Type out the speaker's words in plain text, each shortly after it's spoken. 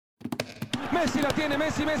Messi la tiene,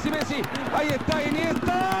 Messi. Ahí está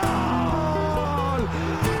Iniesta.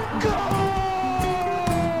 ¡Gol!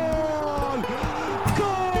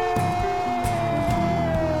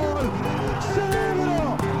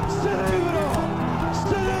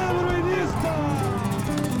 Celebro Iniesta.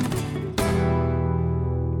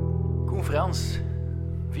 Koen Frans,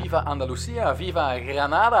 viva Andalusia, viva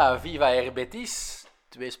Granada, viva R. Betis.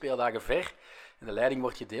 2 speeldagen ver. En de leiding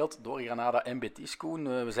wordt gedeeld door Granada en Betis,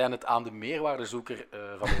 Koen. We zijn het aan de meerwaardezoeker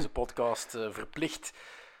van deze podcast verplicht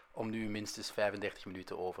om nu minstens 35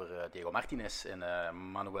 minuten over Diego Martinez en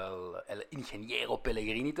Manuel El Ingeniero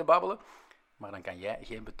Pellegrini te babbelen. Maar dan kan jij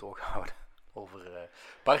geen betoog houden over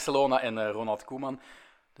Barcelona en Ronald Koeman.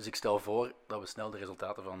 Dus ik stel voor dat we snel de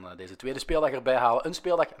resultaten van deze tweede speeldag erbij halen. Een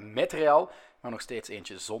speeldag met Real, maar nog steeds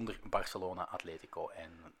eentje zonder Barcelona, Atletico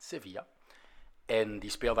en Sevilla. En die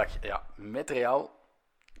speeldag met Real,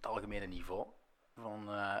 het algemene niveau van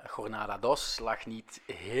Jornada 2 lag niet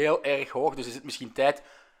heel erg hoog. Dus is het misschien tijd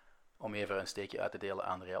om even een steekje uit te delen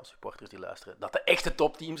aan de Real supporters die luisteren. Dat de echte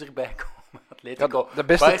topteams erbij komen. Atletico, de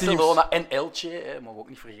beste Barcelona teams. en Elche, mogen we ook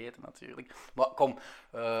niet vergeten natuurlijk. Maar kom,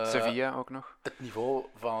 Sevilla ook nog. het niveau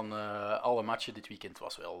van alle matchen dit weekend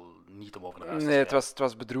was wel niet om over naar huis te Nee, schrijven. het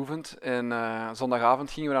was bedroevend. En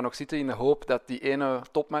zondagavond gingen we dan nog zitten in de hoop dat die ene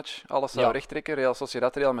topmatch alles zou rechttrekken. Real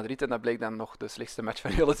Sociedad, Real Madrid. En dat bleek dan nog de slechtste match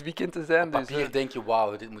van heel het weekend te zijn. Op papier denk je,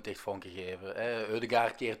 wauw, dit moet echt vonken geven.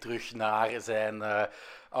 Ødegaard keert terug naar zijn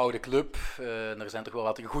oude club. Er zijn toch wel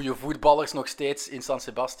wat goede voetballers nog steeds in San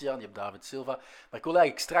Sebastian. Je hebt David Silva. Maar ik wil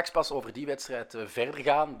eigenlijk straks pas over die wedstrijd verder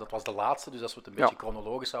gaan. Dat was de laatste, dus als we het een beetje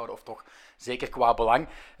chronologisch houden, of toch zeker qua belang.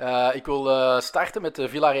 Ik wil starten met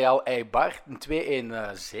Villarreal Eibar. Een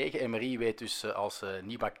 2-1 zege. Emery weet dus als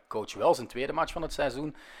nieuwe coach wel zijn tweede match van het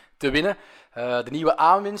seizoen te winnen. De nieuwe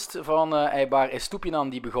aanwinst van Eibar Estupiñán,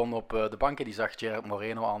 die begon op de banken. Die zag Gerard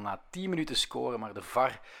Moreno al na 10 minuten scoren, maar de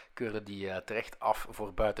VAR keurde die terecht af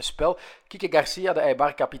voor buitenspel. Kike Garcia, de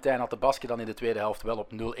Eibar-kapitein, had de Basken dan in de tweede helft wel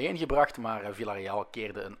op 0-1 gebracht, maar Villarreal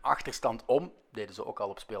keerde een achterstand om. Deden ze ook al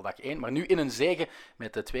op speeldag 1, maar nu in een zege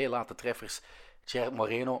met de 2 late treffers. Gerard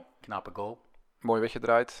Moreno, knappe goal. Mooi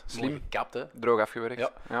weggedraaid, slim, Mooi gekapt, hè? droog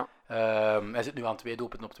afgewerkt. Ja. Hij zit nu aan 2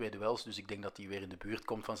 doelpunten op 2 duels, dus ik denk dat hij weer in de buurt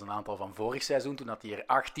komt van zijn aantal van vorig seizoen. Toen had hij er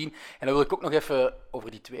 18. En dan wil ik ook nog even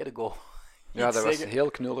over die tweede goal Ja, dat was zeggen.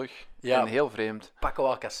 heel knullig en heel vreemd. Paco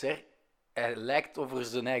Alcacer, hij lijkt over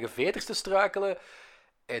zijn eigen veters te struikelen.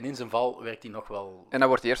 En in zijn val werkt hij nog wel... En dan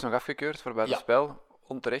wordt hij eerst nog afgekeurd voor buitenspel.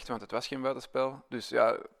 Onterecht, want het was geen buitenspel. Dus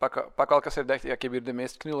ja, Paco Alcacer dacht, ik heb hier de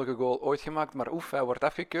meest knullige goal ooit gemaakt. Maar hij wordt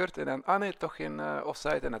afgekeurd. En dan, nee, toch geen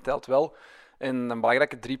offside. En het telt wel. En een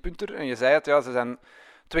belangrijke 3-punter. En je zei het, ze zijn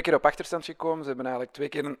 2 keer op achterstand gekomen. Ze hebben eigenlijk 2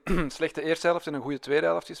 keer een slechte eerste helft en een goede tweede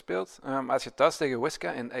helft gespeeld. Maar als je thuis tegen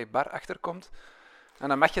Huesca en Eibar achterkomt, en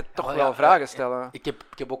dan mag je toch wel vragen stellen. Ik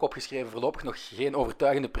heb ook opgeschreven voorlopig nog geen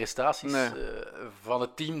overtuigende prestaties van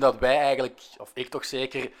het team dat wij eigenlijk, of ik toch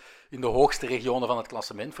zeker, in de hoogste regionen van het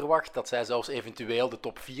klassement verwacht. Dat zij zelfs eventueel de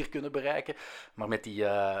top 4 kunnen bereiken. Maar met die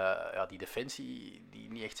defensie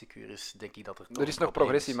die niet echt secuur is, denk ik dat er Er is nog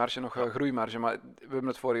progressiemarge, nog groeimarge. Maar we hebben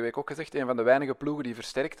het vorige week ook gezegd. Een van de weinige ploegen die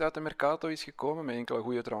versterkt uit de Mercato is gekomen. Met enkele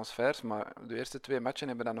goede transfers. Maar de eerste 2 matchen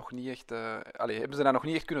hebben dat nog niet echt, hebben ze dat nog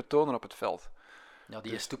niet echt kunnen tonen op het veld. Ja,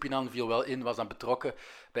 die Estupiñán viel wel in, was dan betrokken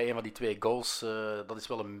bij een van die 2 goals. Dat is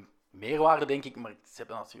wel een meerwaarde, denk ik. Maar ze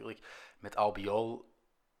hebben natuurlijk met Albiol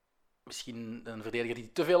misschien een verdediger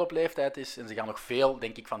die te veel op leeftijd is. En ze gaan nog veel,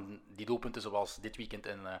 denk ik, van die doelpunten zoals dit weekend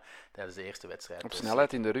en tijdens de eerste wedstrijd. Op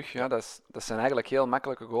snelheid in de rug, dat zijn eigenlijk heel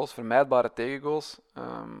makkelijke goals, vermijdbare tegengoals.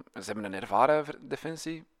 Ze hebben een ervaren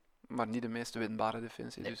defensie, maar niet de meest winbare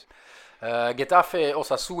defensie. Nee. Dus. Getafe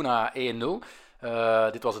Osasuna 1-0.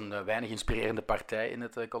 Dit was een weinig inspirerende partij in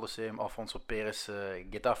het Colosseum Alfonso Pérez.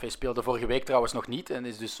 Getafe speelde vorige week trouwens nog niet en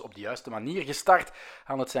is dus op de juiste manier gestart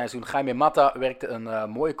aan het seizoen. Jaime Mata werkte een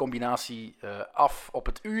mooie combinatie af op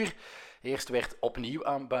het uur. Eerst werd opnieuw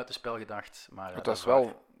aan buitenspel gedacht. Maar, het was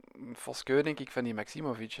wel een valskeu, denk ik, van die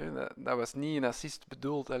Maximovic. Hè. Dat was niet een assist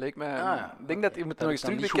bedoeld. Dat leek mij... Ik denk dat je moet nog eens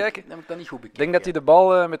terug bekijken. Dat heb ik dan niet goed bekeken. Ik denk dat hij de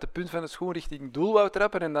bal met de punt van de schoen richting doel wou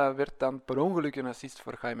trappen en dat werd dan per ongeluk een assist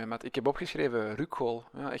voor Jaime Mata. Ik heb opgeschreven rukgoal.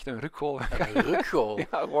 Ja, echt een rukgoal. Een rukgoal? Ja,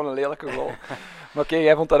 gewoon een lelijke goal. Maar oké,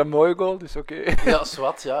 jij vond dat een mooie goal, dus oké. Ja,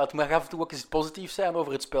 zwart. Ja. Het mag af en toe ook eens positief zijn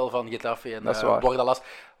over het spel van Getafe en Bordalas.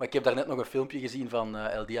 Maar ik heb daar net nog een filmpje gezien van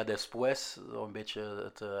El Dia Después. Zo een beetje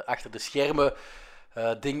het achter de schermen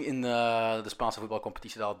ding in de Spaanse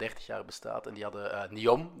voetbalcompetitie dat al 30 jaar bestaat. En die hadden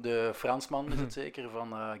Niom, de Fransman is het zeker,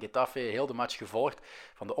 van Getafe, heel de match gevolgd.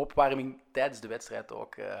 Van de opwarming tijdens de wedstrijd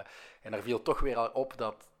ook. En daar viel toch weer al op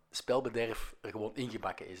dat spelbederf er gewoon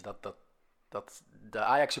ingebakken is. Dat Dat de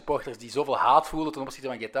Ajax-supporters die zoveel haat voelen ten opzichte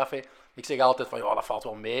van Getafe, ik zeg altijd van, ja, dat valt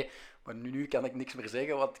wel mee. Maar nu kan ik niks meer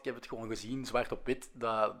zeggen, want ik heb het gewoon gezien, zwart op wit,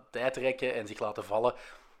 dat tijdrekken en zich laten vallen,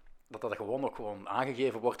 dat gewoon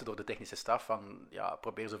aangegeven wordt door de technische staf van, ja,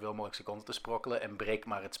 probeer zoveel mogelijk seconden te sprokkelen en breek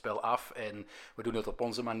maar het spel af en we doen het op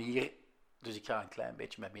onze manier. Dus ik ga een klein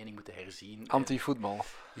beetje mijn mening moeten herzien. Anti-voetbal.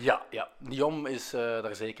 Ja. Nyom is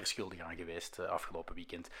daar zeker schuldig aan geweest afgelopen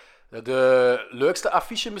weekend. De leukste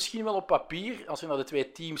affiche misschien wel op papier, als je naar de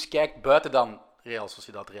twee teams kijkt, buiten dan Real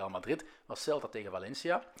Sociedad, Real Madrid, was Celta tegen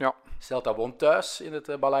Valencia. Ja. Celta won thuis in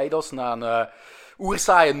het Balaidos na een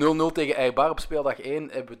oersaaie 0-0 tegen Eibar op speeldag 1.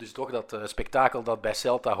 Hebben we dus toch dat spektakel dat bij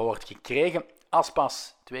Celta hoort gekregen.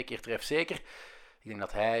 Aspas 2 keer trefzeker. Ik denk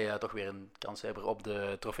dat hij toch weer een kanshebber op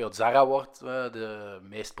de Trofeo Zarra wordt. De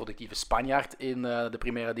meest productieve Spanjaard in de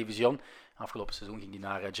Primera División. Afgelopen seizoen ging hij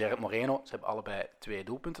naar Gerard Moreno. Ze hebben allebei 2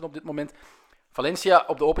 doelpunten op dit moment. Valencia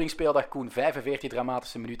op de openingsspeeldag, Koen, 45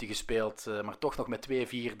 dramatische minuten gespeeld. Maar toch nog met 2-4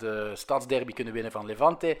 de stadsderby kunnen winnen van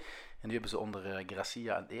Levante. En nu hebben ze onder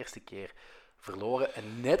Gracia een eerste keer verloren.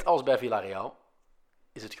 En net als bij Villarreal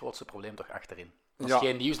is het grootste probleem toch achterin. Dat is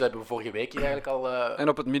geen nieuws, dat hebben we vorige week hier eigenlijk al... En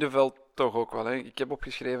op het middenveld toch ook wel. Hè. Ik heb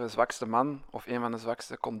opgeschreven zwakste man, of een van de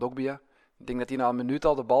zwakste, Kondogbia. Ik denk dat hij na een minuut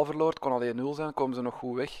al de bal verloor. Het kon alleen 0 zijn, komen ze nog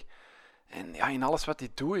goed weg. En ja, in alles wat hij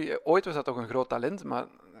doet, ooit was dat toch een groot talent, maar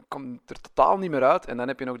komt er totaal niet meer uit. En dan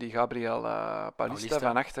heb je nog die Gabriel Paulista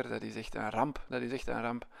van achter, dat is echt een ramp.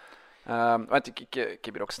 Want ik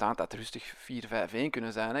heb hier ook staan dat het rustig 4-5-1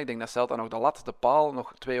 kunnen zijn. Hè. Ik denk dat Celta nog de lat, de paal,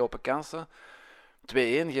 nog 2 open kansen. 2-1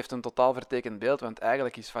 geeft een totaal vertekend beeld, want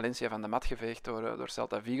eigenlijk is Valencia van de mat geveegd door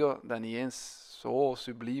Celta Vigo, dat niet eens zo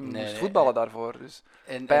subliem moest voetballen daarvoor. Dus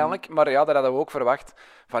pijnlijk, maar ja, dat hadden we ook verwacht.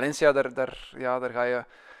 Valencia, daar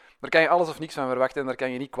kan je alles of niks van verwachten en daar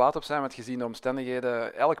kan je niet kwaad op zijn, want gezien de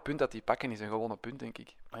omstandigheden, elk punt dat die pakken is een gewonnen punt, denk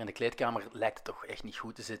ik. Maar in de kleedkamer lijkt het toch echt niet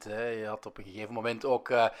goed te zitten. Hè? Je had op een gegeven moment ook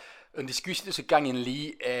een discussie tussen Kang In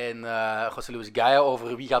Lee en José Luis Gaya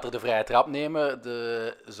over wie gaat er de vrije trap nemen.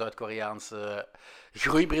 De Zuid-Koreaanse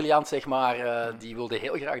groeibriljant, zeg maar, die wilde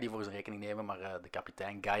heel graag die voor zijn rekening nemen, maar de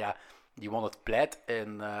kapitein Gaya die won het pleit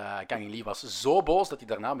en Kang In Lee was zo boos dat hij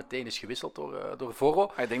daarna meteen is gewisseld door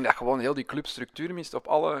Voro. Ik denk dat gewoon heel die club structuur mist op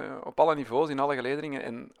alle niveaus, in alle gelederingen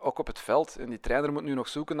en ook op het veld. En die trainer moet nu nog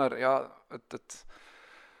zoeken naar het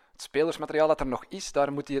spelersmateriaal dat er nog is,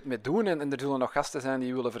 daar moet hij het mee doen. En er zullen nog gasten zijn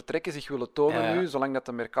die willen vertrekken, zich willen tonen nu, zolang dat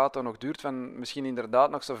de Mercato nog duurt, van misschien inderdaad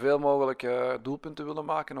nog zoveel mogelijk doelpunten willen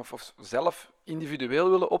maken of zelf individueel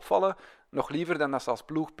willen opvallen. Nog liever dan dat ze als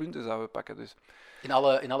ploeg punten zouden pakken. Dus. In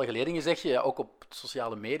alle geledingen zeg je, ook op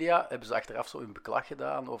sociale media, hebben ze achteraf zo een beklag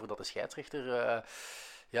gedaan over dat de scheidsrechter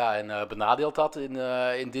benadeeld had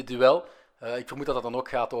in dit duel. Ik vermoed dat het dan ook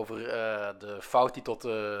gaat over de fout die tot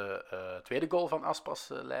de tweede goal van Aspas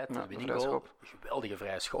leidt. Ja, de winninggoal. Geweldige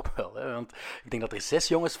vrije schop wel. Hè? Want ik denk dat er 6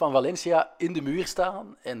 jongens van Valencia in de muur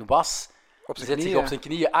staan. En zet zich op zijn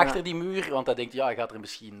knieën achter die muur. Want hij denkt, hij gaat er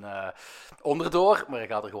misschien onderdoor. Maar hij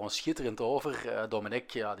gaat er gewoon schitterend over.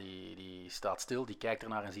 Domenech, die staat stil. Die kijkt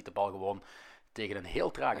ernaar en ziet de bal gewoon tegen een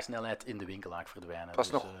heel trage snelheid in de winkelhaak verdwijnen.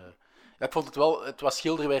 Ik vond het wel, het was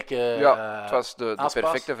schilderwerk. Het was de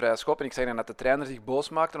perfecte vrije schop. En ik zeg dan dat de trainer zich boos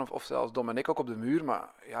maakte, of zelfs Domenech ook op de muur. Maar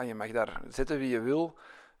ja, je mag daar zetten wie je wil.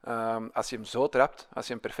 Als je hem zo trapt, als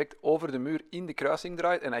je hem perfect over de muur in de kruising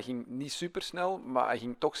draait, en hij ging niet super snel, maar hij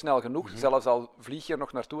ging toch snel genoeg. Mm-hmm. Zelfs al vlieg je er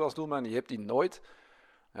nog naartoe als doelman, je hebt die nooit.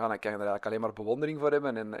 Ja, dan kan je er eigenlijk alleen maar bewondering voor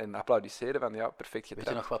hebben en applaudisseren van perfect getrapt. Weet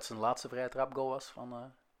je nog wat zijn laatste vrije trapgoal was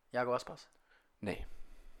van Iago Aspas? Nee.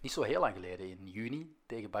 Niet zo heel lang geleden, in juni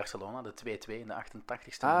tegen Barcelona, de 2-2 in de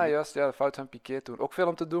 88ste minuut. Juist, de fout van Piqué toen. Ook veel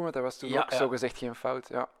om te doen, want hij was toen ook zogezegd geen fout.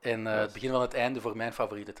 Ja. En het begin van het einde voor mijn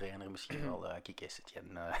favoriete trainer, misschien wel Quique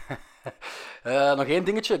Setién. Nog één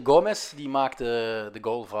dingetje, Gomez, die maakte de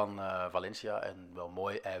goal van Valencia en wel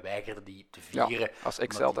mooi, hij weigerde die te vieren. Ja, als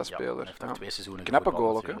ex-Celta-speler. Hij heeft 2 seizoenen knappe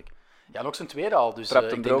goal ook, hè? Ja, en ook zijn tweede al. Dus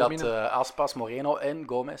ik denk dat Aspas, Moreno en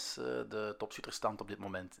Gomez de topshooterstand op dit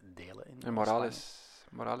moment delen. En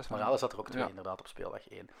Morales had er ook 2 inderdaad op speeldag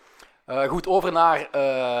 1. Goed, over naar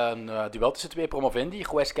een duel tussen 2 promovendi.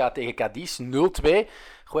 Huesca tegen Cadiz, 0-2.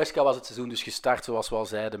 Huesca was het seizoen dus gestart, zoals we al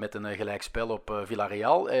zeiden, met een gelijkspel op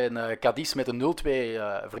Villarreal. En Cadiz met een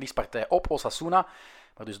 0-2 verliespartij op Osasuna.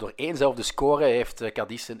 Maar dus door éénzelfde score heeft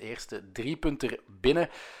Cadiz zijn eerste 3-punter binnen.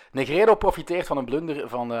 Negredo profiteert van een blunder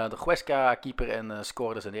van de Huesca-keeper en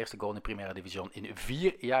scoorde zijn eerste goal in de Primera División in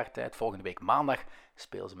 4 jaar tijd. Volgende week maandag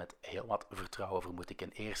spelen ze met heel wat vertrouwen, vermoed ik,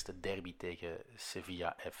 een eerste derby tegen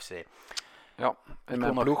Sevilla FC. Ja, en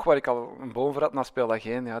mijn ploeg waar ik al een boom voor had na speeldag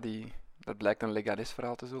 1, die Dat blijkt een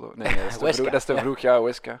legalist-verhaal te zullen. Nee, dat is te Huesca, vroeg. Dat is te vroeg, ja,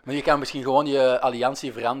 Huesca. Maar je kan misschien gewoon je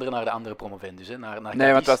alliantie veranderen naar de andere promovendus, hè? Naar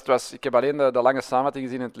Nee, want Cadiz. ik heb alleen de lange samenvatting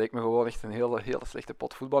gezien en het leek me gewoon echt een hele slechte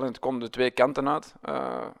pot voetbal. En het kwam de twee kanten uit.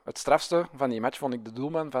 Het strafste van die match vond ik de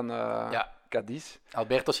doelman van Cadiz.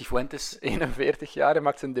 Alberto Cifuentes. 41 jaar, hij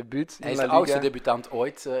maakt zijn debuut Hij in is La de oudste Liga. debutant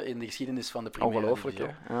ooit in de geschiedenis van de Primera Ongelooflijk, hè?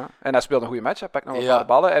 Division. Ja. En hij speelde een goede match, hij pakt nog een Ja. paar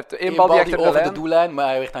ballen. Hij heeft één Eén bal die bal achter die de over lijn... de doellijn, maar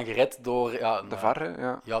hij werd dan gered door... De VAR, hè?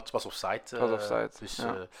 Ja. Ja, het was offside. was offside, Dus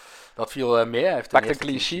ja. dat viel mee. Hij heeft Pakt een eerste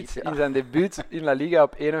clean sheet ja. in zijn debuut in La Liga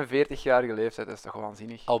op 41-jarige leeftijd. Dat is toch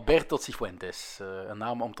waanzinnig. Alberto Cifuentes, een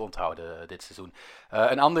naam om te onthouden dit seizoen.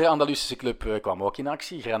 Een andere Andalusische club kwam ook in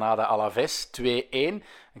actie, Granada Alaves 2-1.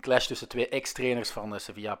 Een clash tussen twee ex-trainers van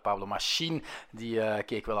Sevilla, Pablo Machin. Die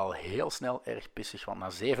keek wel al heel snel erg pissig, want na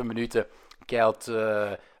 7 minuten keilt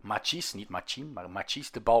Machis, niet Machin, maar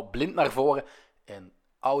Machis, de bal blind naar voren. En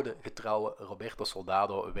oude, getrouwe Roberto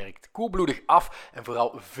Soldado werkt koelbloedig af en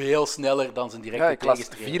vooral veel sneller dan zijn directe Ja, ik las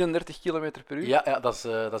tegenstrever. 34 km per uur. Ja, dat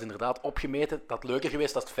is inderdaad opgemeten. Dat had leuker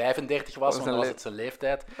geweest als het 35 was, want dan was het zijn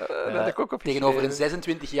leeftijd. Dat had ik ook Tegenover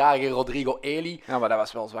opgeschreven. een 26-jarige Rodrigo Eli. Ja, maar dat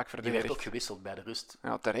was wel zwak Die werd verdedigd. ook gewisseld bij de rust.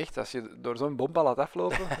 Ja, terecht. Als je door zo'n bombal laat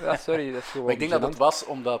aflopen... Ja, sorry, dat is gewoon Maar ik denk dat het gênant. was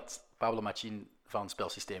omdat Pablo Machin van het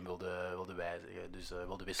spelsysteem wilde wijzigen, dus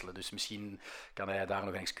wilde wisselen. Dus misschien kan hij daar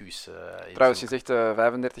nog een excuus in Trouwens, je zoeken.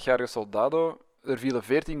 zegt 35-jarige Soldado. Er vielen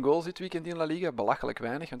 14 goals dit weekend in La Liga. Belachelijk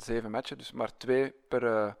weinig, want 7 matchen, dus maar 2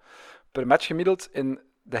 per match gemiddeld. En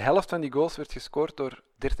de helft van die goals werd gescoord door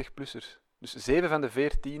 30-plussers. Dus 7 van de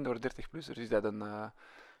 14 door 30-plussers. Is dat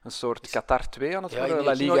een soort Qatar 2 aan het Ja, worden? ik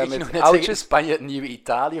La ging Liga nog net met zeggen, oudjes? Spanje, het nieuwe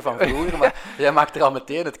Italië van vroeger, maar jij maakt er al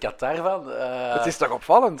meteen het Qatar van. Het is toch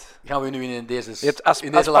opvallend? Gaan we nu in Je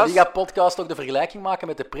hebt deze La Liga-podcast ook de vergelijking maken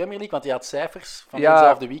met de Premier League? Want die had cijfers van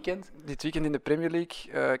hetzelfde weekend. Dit weekend in de Premier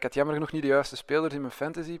League. Ik had jammer genoeg niet de juiste spelers in mijn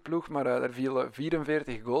fantasyploeg, maar er vielen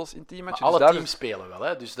 44 goals in teammatchen. Maar alle dus teams spelen wel,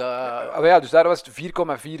 hè? Dus dat... dus daar was het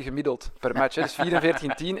 4,4 gemiddeld per match. Hè. Dus 44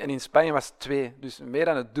 in 10 en in Spanje was het 2. Dus meer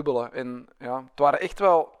dan het dubbele. En ja, het waren echt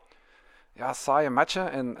wel saaie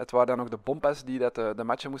matchen. En het waren dan ook de bompas die de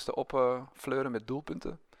matchen moesten opfleuren met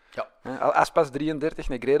doelpunten. Ja. Aspas 33,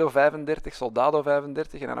 Negredo 35, Soldado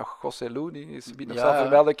 35 en dan nog José die is nog zelf Ja.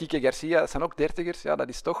 vermelde, Kike Garcia. Dat zijn ook dertigers. Ja, dat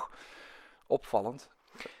is toch opvallend.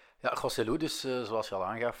 Ja, José dus, zoals je al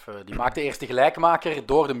aangaf, die maakte eerst de gelijkmaker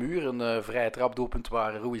door de muur. Een vrije trapdoelpunt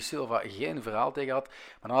waar Rui Silva geen verhaal tegen had.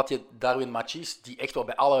 Maar dan had je Darwin Machis, die echt wel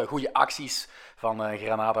bij alle goede acties van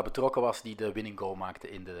Granada betrokken was, die de winning goal maakte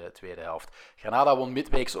in de tweede helft. Granada won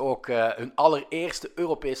midweeks ook hun allereerste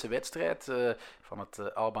Europese wedstrijd van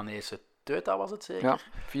het Albanese Teuta, was het zeker? Ja,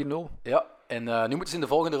 4-0. Ja, en nu moeten ze in de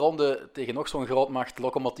volgende ronde tegen nog zo'n grootmacht,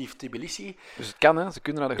 Lokomotiv Tbilisi. Dus het kan, hè. Ze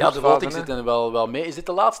kunnen naar de Ja, de groepsfase, voting hè. zit er wel mee. Is dit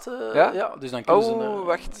de laatste? Ja? Dus dan kunnen ze...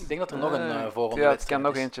 wacht. Ik denk dat er nog een voorronde Ja, het wedstrijd kan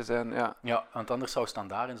nog is. eentje zijn, ja. Ja, want anders zou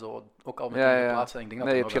Standaard en zo ook al meteen Ja. geplaatst zijn. Ik denk dat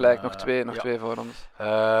Nee, je er hebt nog gelijk, nog twee voorrondes.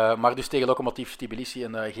 maar dus tegen Lokomotiv Tbilisi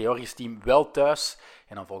en Georgisch team wel thuis.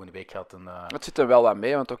 En dan volgende week gaat een... Het zit er wel wat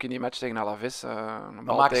mee, want ook in die match tegen Alaves... maar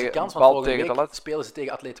maken ze kans, want bal volgende tegen de week lat. spelen ze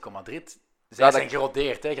tegen Atletico Madrid. Ja, Zij dat- zijn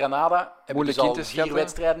gerodeerd, hè. Granada hebben Moeilijk dus al in te 4 schatten.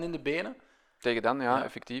 wedstrijden in de benen. Tegen dan, ja, Ja.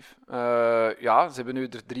 effectief. Ze hebben nu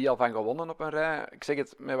er 3 al van gewonnen op een rij. Ik zeg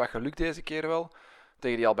het met wat geluk deze keer wel.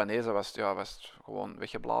 Tegen die Albanese was het gewoon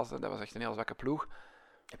weggeblazen. Dat was echt een heel zwakke ploeg.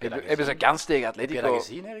 Heb je dat Hebben ze gezien? kans tegen Heb je Atletico? dat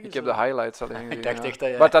gezien ergens? Ik heb de highlights alleen gezien. Ik dacht ja. echt dat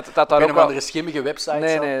je Maar dat daar op een ook of wel... andere schimmige website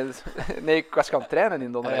Nee, zat. nee, ik was gaan trainen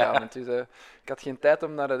in donderdagavond. Dus ik had geen tijd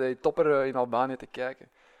om naar de topper in Albanië te kijken.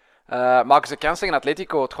 Maken ze kans tegen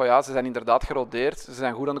Atletico? Ze zijn inderdaad gerodeerd. Ze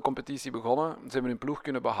zijn goed aan de competitie begonnen. Ze hebben hun ploeg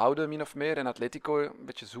kunnen behouden, min of meer. En Atletico een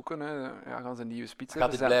beetje zoeken. Hè. Ja, gaan ze een nieuwe spits Gaat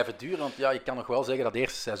hebben. dit blijven duren? Want ja, je kan nog wel zeggen dat het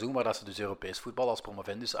eerste seizoen waar dat ze dus Europees voetbal als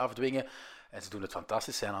promovendus afdwingen. En ze doen het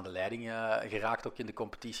fantastisch, zijn aan de leiding geraakt ook in de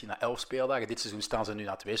competitie na 11 speeldagen. Dit seizoen staan ze nu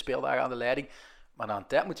na 2 speeldagen aan de leiding. Maar na een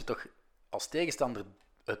tijd moet je toch als tegenstander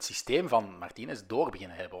het systeem van Martinez door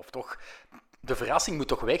beginnen hebben. Of toch, de verrassing moet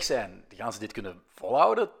toch weg zijn. Gaan ze dit kunnen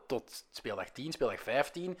volhouden tot speeldag 10, speeldag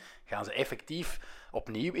 15? Gaan ze effectief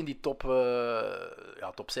opnieuw in die top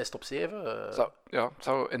 6, top 7? Het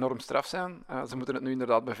zou enorm straf zijn. Ze moeten het nu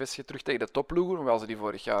inderdaad bevestigen terug tegen de topploegen, hoewel ze die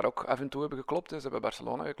vorig jaar ook af en toe hebben geklopt. Hè. Ze hebben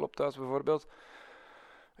Barcelona geklopt thuis bijvoorbeeld.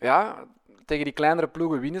 Ja, tegen die kleinere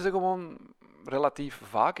ploegen winnen ze gewoon relatief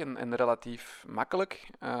vaak en relatief makkelijk.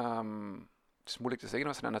 Het is moeilijk te zeggen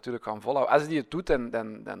als ze dat natuurlijk gaan volhouden. Als die het doet,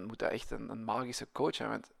 dan moet dat echt een magische coach zijn.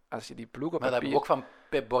 Want als je die ploeg op Maar dat hebben papier... we ook van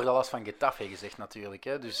Pep Bordalas van Getafe gezegd natuurlijk.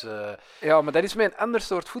 Hè. Dus, Ja, maar dat is met een ander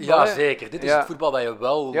soort voetbal. ja, hè. zeker. Dit is Ja. het voetbal dat je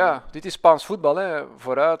wel Ja, dit is Spaans voetbal. Hè.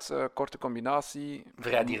 Vooruit, korte combinatie.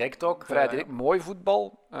 vrij direct ook. Vrij direct, mooi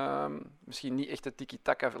voetbal. Misschien niet echt het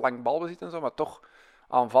tiki-taka, lang balbezit en zo, maar toch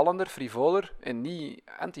aanvallender, frivoler en niet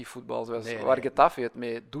anti-voetbal, zoals Nee, waar nee. Getafe het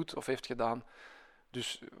mee doet of heeft gedaan.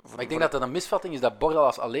 Dus Maar ik denk dat het een misvatting is dat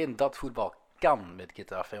Bordalas alleen dat voetbal kan met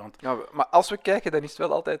Getafe. Want Ja, maar als we kijken, dan is het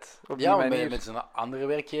wel altijd op die ja, maar manier. met zijn andere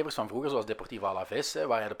werkgevers van vroeger, zoals Deportivo Alavés, hè,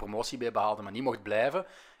 waar hij de promotie bij behaalde, maar niet mocht blijven,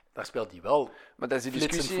 daar speelt hij wel. Maar dat is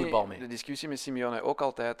flitsend voetbal mee. de discussie met Simeone ook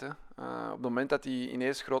altijd. Hè. Op het moment dat hij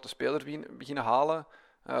ineens grote spelers beginnen halen,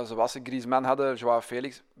 zoals ze Griezmann hadden, Joao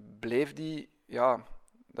Felix, bleef die, ja,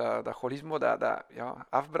 dat gaullismo, dat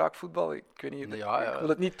afbraakvoetbal. Ik weet niet, Ja, ik wil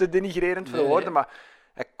het niet te denigrerend Nee, verwoorden, nee. maar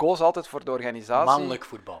hij koos altijd voor de organisatie. Mannelijk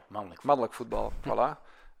voetbal. Mannelijk voetbal, voilà.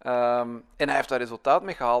 En hij heeft daar resultaat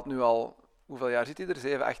mee gehaald nu al. Hoeveel jaar zit hij er?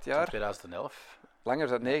 7, 8 Van jaar? 2011. Langer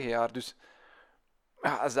dan 9 jaar. Dus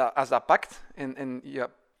ja, als dat pakt en je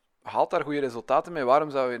haalt daar goede resultaten mee, waarom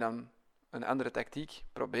zou je dan een andere tactiek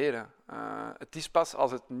proberen? Het is pas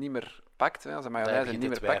als het niet meer pakt, hè, als de mayonaise begint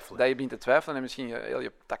niet te meer pakt, twijfelen. dat je begint te twijfelen en misschien heel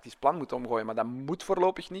je tactisch plan moet omgooien. Maar dat moet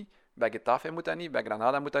voorlopig niet. Bij Getafe moet dat niet, bij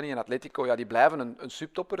Granada moet dat niet. En Atletico, ja, die blijven een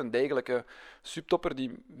subtopper, een degelijke subtopper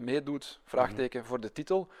die meedoet, vraagteken, voor de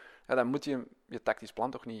titel. Ja, dan moet je tactisch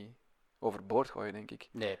plan toch niet overboord gooien, denk ik.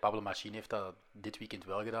 Nee, Pablo Machín heeft dat dit weekend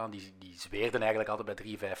wel gedaan. Die zweerde eigenlijk altijd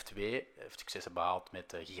bij 3-5-2. Heeft successen behaald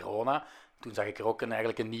met Girona. Toen zag ik er ook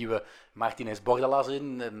eigenlijk een nieuwe Martinez Bordalas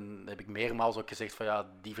in. En heb ik meermaals ook gezegd van ja,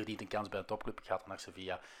 die verdient een kans bij een topclub. Ik ga dan naar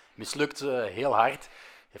Sevilla. Mislukt heel hard.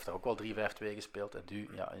 Heeft daar ook wel 3-5-2 gespeeld. En nu,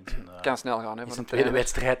 ja, in zijn, Kan snel gaan, hè, in voor zijn een tweede trainer.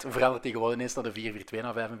 wedstrijd verandert hij gewoon ineens naar de 4-4-2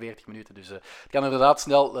 na 45 minuten. Dus het kan inderdaad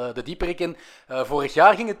snel de dieperik in. Vorig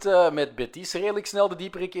jaar ging het met Betis redelijk snel de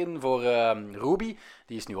dieperik in voor Rubi.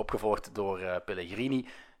 Die is nu opgevolgd door Pellegrini.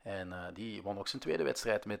 En die won ook zijn tweede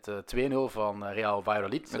wedstrijd met 2-0 van Real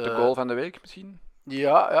Valladolid. Met de goal van de week misschien?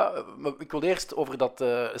 Ja, maar ik wil eerst over dat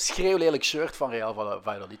schreeuwlelijk shirt van Real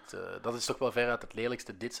Valladolid. Dat is toch wel veruit het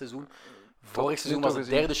lelijkste dit seizoen. Vorig seizoen was het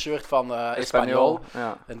derde shirt van Espanyol.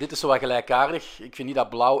 Ja. En dit is zo wat gelijkaardig. Ik vind niet dat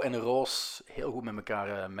blauw en roos heel goed met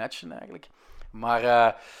elkaar matchen eigenlijk.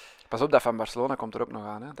 Maar Pas op, dat van Barcelona komt er ook nog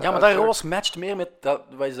aan. Hè. ja, maar dat roos matcht meer met dat,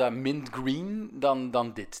 wat is dat, mint green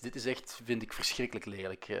dan dit. Dit is echt, vind ik, verschrikkelijk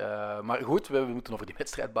lelijk. Maar goed, we moeten over die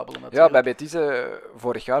wedstrijd babbelen Ja, natuurlijk. bij Betis,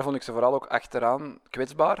 vorig jaar vond ik ze vooral ook achteraan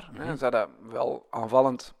kwetsbaar. Hè. Ze hadden wel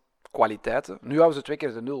aanvallend kwaliteiten. Nu houden ze 2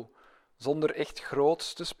 keer de 0. Zonder echt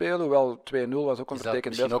groots te spelen, hoewel 2-0 was ook een Is dat vertekend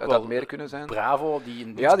misschien beeld. ook Het had wel meer kunnen zijn. Bravo, die een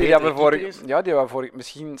Ja, iets die betere hebben keeper is. die hebben voor,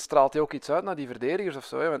 misschien straalt hij ook iets uit naar die verdedigers of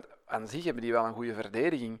zo. Hè, want aan zich hebben die wel een goede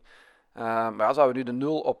verdediging. Maar ja, zouden we nu de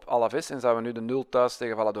 0 op Alaves en zouden we nu de 0 thuis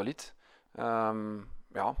tegen Valladolid.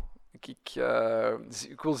 Ja,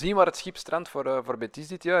 ik wil zien waar het schip strandt voor Betis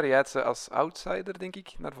dit jaar. Jij hebt ze als outsider, denk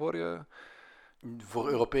ik, naar voren. Voor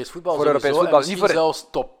Europees voetbal Voor sowieso. Europees voetbal, En misschien niet voor- zelfs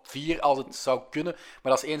top 4 als het zou kunnen.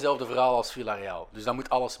 Maar dat is éénzelfde verhaal als Villarreal. Dus dan moet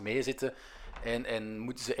alles meezitten. En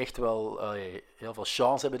moeten ze echt wel heel veel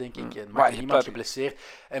chance hebben, denk ik. En Maar mag er je niemand hebt- geblesseerd.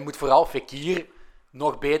 En moet vooral Fekir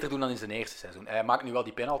nog beter doen dan in zijn eerste seizoen. Hij maakt nu wel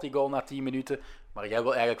die penalty goal na 10 minuten. Maar jij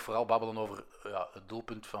wil eigenlijk vooral babbelen over het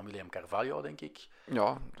doelpunt van William Carvalho, denk ik.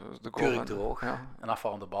 Ja, de goal. Keurig droog. Ja. Een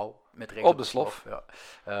afvallende bal met rechts Op de slof.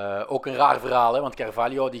 Ja. Ook een raar verhaal, hè, want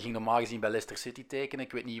Carvalho die ging normaal gezien bij Leicester City tekenen.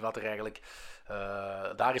 Ik weet niet wat er eigenlijk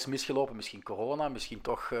daar is misgelopen. Misschien corona, misschien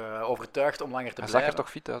toch overtuigd om langer te Hij zag blijven. er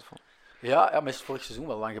toch fit uit. Vond ik. Ja, maar hij is vorig seizoen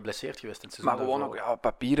wel lang geblesseerd geweest. In het Maar seizoen gewoon ook daarvoor. op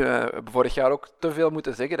papier. We hebben vorig jaar ook te veel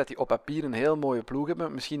moeten zeggen dat die op papier een heel mooie ploeg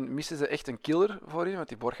hebben. Misschien missen ze echt een killer voor je, want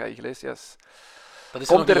die Borja Iglesias Dat is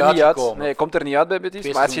komt nog er niet uit. uitgekomen. Nee, komt er niet uit bij Betis.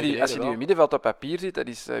 2 Maar als je seizoenen die geleden in middenveld op papier ziet, dat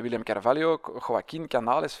is William Carvalho, Joaquín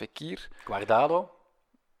Canales, Fekir. Guardado.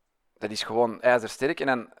 Dat is gewoon ijzersterk. En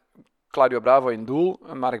dan Claudio Bravo in doel,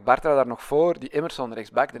 Mark Bartra daar nog voor, die Emerson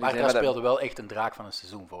rechtsback. Dat is Maar een hij van de- speelde wel echt een draak van een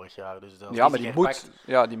seizoen vorig jaar. Dus als Ja, maar zich die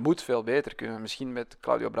herpakt- die moet veel beter kunnen. Misschien met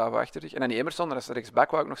Claudio Bravo achter zich. En dan die Emerson, dat is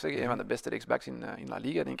rechtsback, wou ik nog zeggen. Een van de beste rechtsbacks in La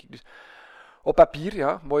Liga, denk ik. Dus op papier,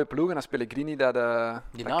 ja, mooie ploeg. En als Pellegrini dat...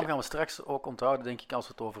 Die naam gaan we straks ook onthouden, denk ik, als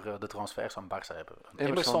we het over de transfers van Barça hebben. Emerson.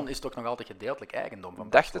 Emerson is toch nog altijd gedeeltelijk eigendom van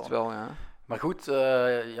dacht het Barcelona. wel, ja. Maar goed,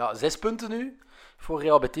 6 punten nu voor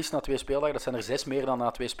Real Betis na 2 speeldagen. Dat zijn er 6 meer dan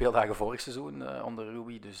na 2 speeldagen vorig seizoen onder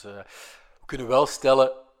Rubi. Dus we kunnen wel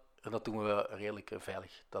stellen, en dat doen we redelijk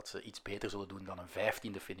veilig, dat ze iets beter zullen doen dan een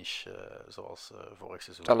 15e finish zoals vorig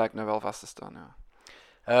seizoen. Dat lijkt me wel vast te staan, ja.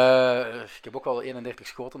 Ik heb ook wel 31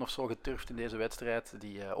 schoten of zo geturfd in deze wedstrijd,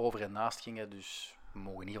 die over en naast gingen. Dus we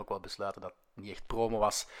mogen hier ook wel besluiten dat het niet echt promo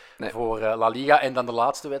was voor La Liga. En dan de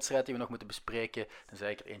laatste wedstrijd die we nog moeten bespreken,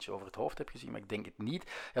 tenzij ik er eentje over het hoofd heb gezien, maar ik denk het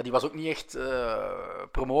niet. Ja, die was ook niet echt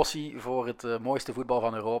promotie voor het mooiste voetbal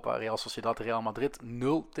van Europa. Real Sociedad, Real Madrid, 0-0.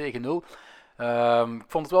 Ik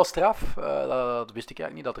vond het wel straf, dat wist ik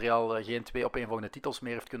eigenlijk niet, dat Real geen 2 opeenvolgende titels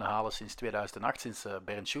meer heeft kunnen halen sinds 2008, sinds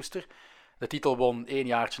Bernd Schuster. De titel won 1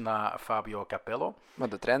 jaartje na Fabio Capello. Maar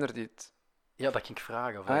de trainer die het... Ja, dat ging ik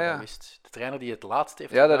vragen of hij dat wist. De trainer die het laatst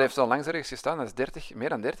heeft gedaan. Dat heeft al langs ergens gestaan. Dat is meer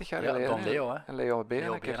dan 30 jaar geleden. Don Leo, hè. En Leo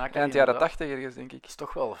Beenhakker. Eind het jaren 80 ergens, denk ik. Dat is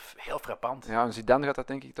toch wel heel frappant. Ja, en Zidane gaat dat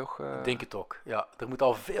denk ik toch... Ik denk het ook. Ja, er moet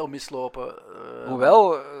al veel mislopen. Hoewel,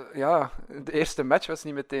 de eerste match was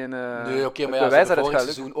niet meteen... nee, oké, maar ze hebben vorig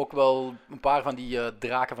seizoen ook wel een paar van die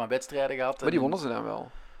draken van wedstrijden gehad. Maar die wonnen ze dan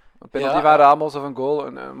wel. Een penalty van Ramos of een goal,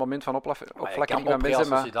 een moment van opflakking van mensen.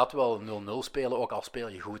 Maar je dat wel 0-0 spelen, ook al speel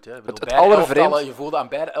je goed. Hè. Je voelde aan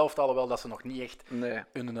beide elftallen wel dat ze nog niet echt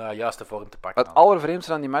hun juiste vorm te pakken hadden. Het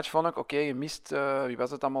allervreemdste aan die match vond ik, je mist, wie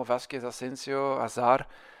was het allemaal, Vasquez, Asensio, Hazard.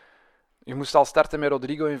 Je moest al starten met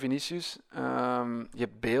Rodrigo en Vinicius. Je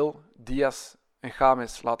hebt Bale, Diaz en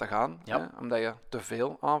James laten gaan, hè, omdat je te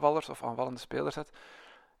veel aanvallers of aanvallende spelers hebt.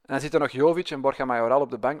 En dan zitten nog Jovic en Borja Mayoral op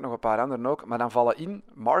de bank, nog een paar anderen ook. Maar dan vallen in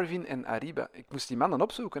Marvin en Ariba. Ik moest die mannen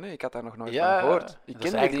opzoeken, hè. Ik had daar nog nooit van gehoord. Dat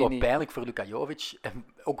is eigenlijk wel pijnlijk voor Luka Jovic. En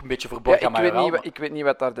ook een beetje voor Borja Mayoral. Ik weet niet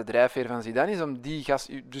wat daar de drijfveer van Zidane is. Om die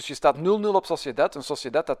gast... Dus je staat 0-0 op Sociedad. Een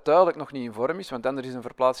Sociedad dat duidelijk nog niet in vorm is. Want anders is een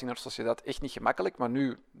verplaatsing naar Sociedad echt niet gemakkelijk. Maar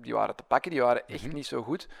nu, die waren te pakken. Die waren echt niet zo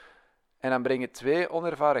goed. En dan breng je 2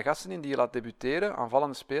 onervaren gasten in die je laat debuteren,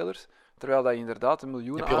 aanvallende spelers. Terwijl dat je inderdaad een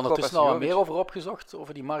miljoen aankoop. Heb je er ondertussen al meer over opgezocht?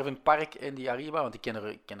 Over die Marvin Park en die Ariba? Want ik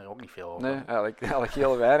ken er ook niet veel over. Nee, eigenlijk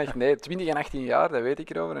heel weinig. Nee, 20 en 18 jaar, dat weet ik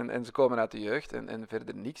erover. En ze komen uit de jeugd en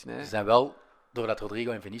verder niks. Nee. Ze zijn wel, doordat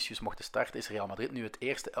Rodrigo en Vinicius mochten starten, is Real Madrid nu het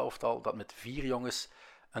eerste elftal dat met 4 jongens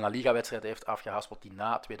een La Liga-wedstrijd heeft afgehaspeld die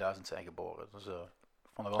na 2000 zijn geboren. Dus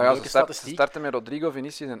vond wel een leuke statistiek. Ze starten met Rodrigo,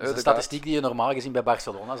 Vinicius en Ødegaard. Een statistiek die je normaal gezien bij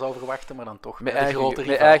Barcelona zou verwachten, maar dan toch met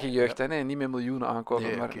eigen jeugd. Hè? Nee, niet met miljoenen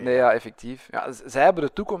aankomen. Effectief. Ja, zij hebben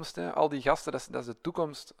de toekomst, hè. Al die gasten, dat is de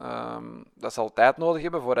toekomst. Dat zal tijd nodig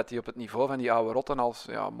hebben voordat die op het niveau van die oude rotten als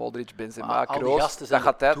Modric, Benzema, Kroos, dat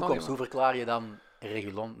gaat tijd nodig hebben. Hoe verklaar je dan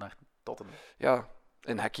Reguilón naar Tottenham? Ja,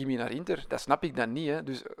 en Hakimi naar Inter, dat snap ik dan niet. Hè.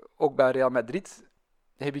 Dus ook bij Real Madrid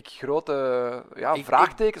heb ik grote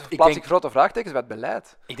vraagtekens, of plaats ik grote vraagtekens bij het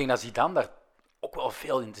beleid. Ik denk dat Zidane daar ook wel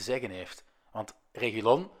veel in te zeggen heeft. Want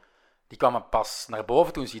Reguilón, die kwam pas naar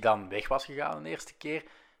boven toen Zidane weg was gegaan de eerste keer.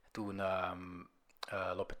 Toen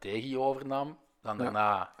Lopetegui overnam. Dan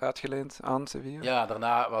daarna... Uitgeleend aan Sevilla. Ja,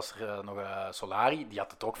 daarna was er nog Solari, die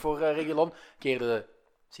had het ook voor Reguilón. Keerde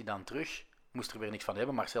Zidane terug, moest er weer niks van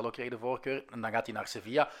hebben. Marcelo kreeg de voorkeur. En dan gaat hij naar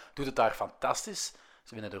Sevilla, doet het daar fantastisch.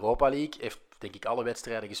 Ze winnen de Europa League, heeft denk ik alle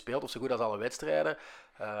wedstrijden gespeeld, of zo goed als alle wedstrijden.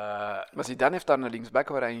 Maar Zidane heeft daar een linksback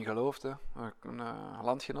waar hij in gelooft, hè. Een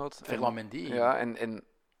landgenoot. Ferland Mendy. Ja, en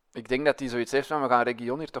ik denk dat hij zoiets heeft van, we gaan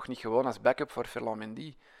Reguilón hier toch niet gewoon als backup voor Ferland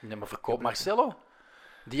Mendy. Nee, maar verkoop Marcelo.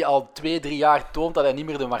 Die al 2-3 jaar toont dat hij niet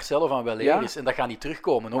meer de Marcelo van weleer is. En dat gaat niet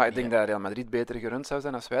terugkomen. Maar ik denk dat Real Madrid beter gerund zou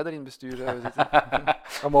zijn als wij er in het bestuur zouden zitten.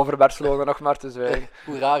 Om over Barcelona nog maar te zwijgen.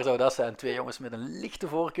 Hoe raar zou dat zijn? 2 jongens met een lichte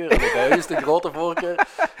voorkeur. Bij u is het een grote voorkeur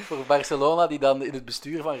voor Barcelona, die dan in het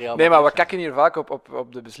bestuur van Real Madrid... Nee, maar we kakken hier vaak op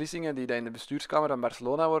de beslissingen die in de bestuurskamer van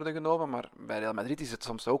Barcelona worden genomen. Maar bij Real Madrid is het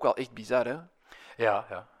soms ook wel echt bizar, hè?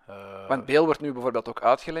 Ja. Want Bale wordt nu bijvoorbeeld ook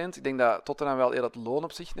uitgeleend. Ik denk dat Tottenham wel heel het loon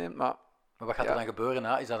op zich neemt, maar wat gaat er dan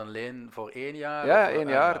gebeuren? Is dat een leen voor 1 jaar? Ja, 1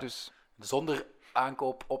 jaar. Dus... Zonder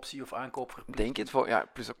aankoopoptie of aankoopverplichting? Denk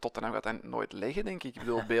het. Plus ook Tottenham gaat dat nooit leggen, denk ik. Ik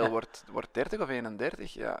bedoel, Bale wordt 30 of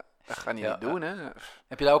 31. Ja, dat gaat hij niet doen. Hè.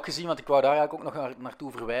 Heb je dat ook gezien? Want ik wou daar eigenlijk ook nog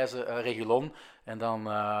naartoe verwijzen. Reguilón. En dan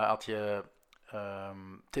had je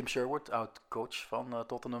Tim Sherwood, oud-coach van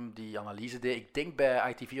Tottenham, die analyse deed. Ik denk bij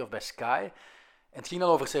ITV of bij Sky. En het ging dan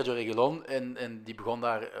over Sergio Reguilón en die begon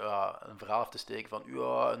daar een verhaal af te steken van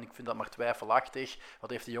en ik vind dat maar twijfelachtig. Wat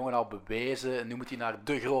heeft de jongen al bewezen? En nu moet hij naar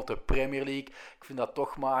de grote Premier League. Ik vind dat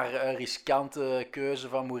toch maar een riskante keuze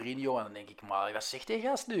van Mourinho. En dan denk ik, maar wat zegt die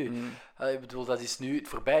gast nu? Ik bedoel, dat is nu, het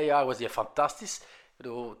voorbije jaar was die fantastisch. Ik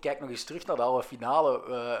bedoel, kijk nog eens terug naar de halve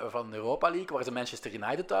finale van de Europa League, waar ze Manchester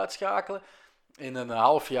United uitschakelen. In een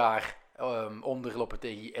half jaar onder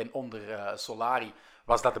Lopetegui en onder Solari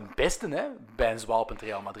was dat een beste, hè, bij een zwalpend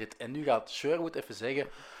Real Madrid. En nu gaat Sherwood even zeggen,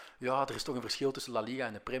 ja, er is toch een verschil tussen La Liga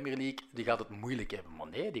en de Premier League. Die gaat het moeilijk hebben. Maar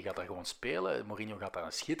nee, die gaat daar gewoon spelen. Mourinho gaat daar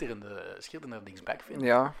een schitterende linksback vinden.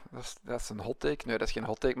 Ja, dat is een hot take. Nee, dat is geen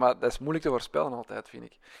hot take, maar dat is moeilijk te voorspellen altijd, vind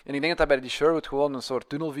ik. En ik denk dat dat bij die Sherwood gewoon een soort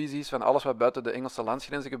tunnelvisie is van alles wat buiten de Engelse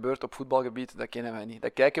landsgrenzen gebeurt op voetbalgebied, dat kennen wij niet.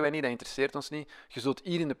 Dat kijken wij niet, dat interesseert ons niet. Je zult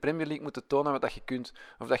hier in de Premier League moeten tonen wat dat je kunt.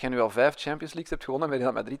 Of dat je nu al 5 Champions Leagues hebt gewonnen met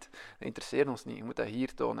Real Madrid, dat interesseert ons niet. Je moet dat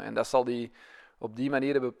hier tonen. En dat zal die op die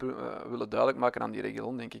manier willen duidelijk maken aan die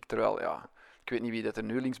Reguilon, denk ik. Terwijl, ja, ik weet niet wie dat er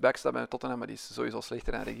nu linksback staat bij Tottenham, maar die is sowieso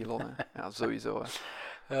slechter dan Reguilon. Hè. Ja, sowieso.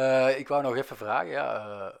 Hè. Ik wou nog even vragen,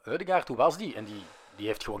 ja, Ødegaard, hoe was die? En die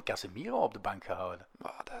heeft gewoon Casemiro op de bank gehouden.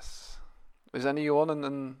 Maar is dat niet gewoon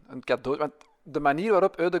een cadeau? Want de manier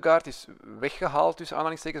waarop Ødegaard is weggehaald, tussen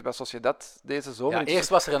aanhalingstekens, bij Sociedad deze zomer... Ja, eerst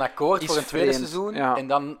was er een akkoord voor een tweede seizoen, ja. En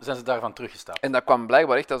dan zijn ze daarvan teruggestapt. En dat kwam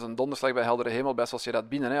blijkbaar echt als een donderslag bij heldere hemel bij Sociedad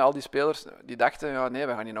binnen. Hè. Al die spelers die dachten, ja, nee,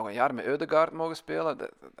 we gaan hier nog een jaar met Ødegaard mogen spelen. Dat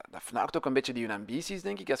fnaagt ook een beetje die hun ambities,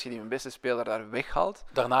 denk ik, als je die hun beste speler daar weghaalt.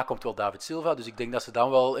 Daarna komt wel David Silva, dus ik denk dat ze dan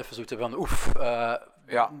wel even zoiets hebben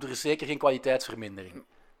van, er is zeker geen kwaliteitsvermindering.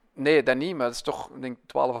 Nee, dat niet, maar dat is toch, ik denk,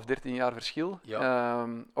 12 of 13 jaar verschil. Ja.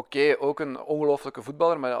 Oké, ook een ongelooflijke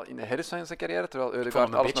voetballer, maar in de herfst van zijn carrière, terwijl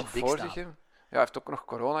Ødegaard alles nog voor zich heeft. Ja, hij heeft ook nog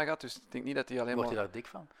corona gehad, dus ik denk niet dat hij alleen Word je daar dik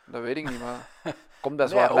van? Dat weet ik niet, maar komt bij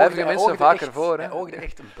zwaarlijvige mensen vaker voor. Hè? Hij oogde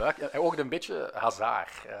echt een buik. Hij oogde een beetje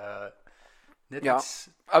Hazard. Net ja. iets...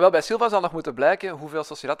 Wel, bij Silva zal nog moeten blijken hoeveel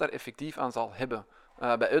Sociedad daar effectief aan zal hebben.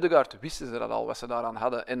 Bij Ødegaard wisten ze dat al, wat ze daaraan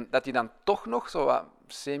hadden. En dat hij dan toch nog zo wat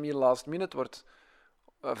semi-last minute wordt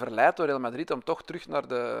verleid door Real Madrid om toch terug naar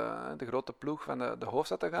de grote ploeg van de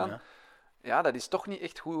hoofdstad te gaan. Ja, dat is toch niet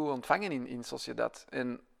echt goed ontvangen in Sociedad.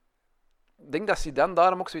 En ik denk dat Zidane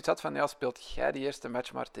daarom ook zoiets had van, ja, speelt jij die eerste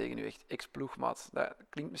match maar tegen je echt ex-ploegmaat. Dat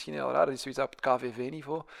klinkt misschien heel raar, dat is zoiets op het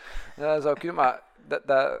KVV-niveau. Dat zou kunnen, maar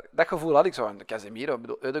dat gevoel had ik zo. En Casemiro, ik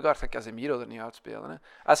bedoel, Ødegaard gaat Casemiro er niet uitspelen. Hè.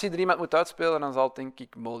 Als hij er iemand moet uitspelen, dan zal het denk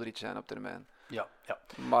ik Modric zijn op termijn. Ja.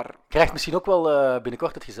 Maar krijgt misschien ook wel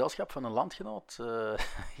binnenkort het gezelschap van een landgenoot.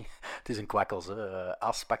 Het is een kwakkels.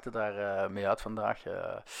 As pakte daar mee uit vandaag.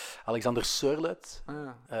 Alexander Sørloth,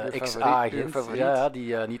 ex-agent,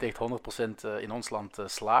 die niet echt 100% in ons land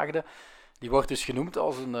slaagde. Die wordt dus genoemd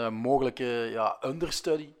als een mogelijke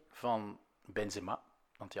understudy van Benzema.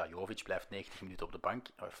 Want ja, Jovic blijft 90 minuten op de bank.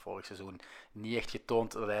 Hij heeft vorig seizoen niet echt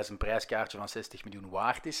getoond dat hij zijn prijskaartje van 60 miljoen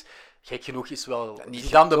waard is. Gek genoeg is wel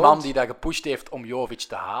dan de man die dat gepusht heeft om Jovic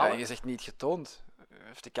te halen. Ja, je zegt niet getoond. Hij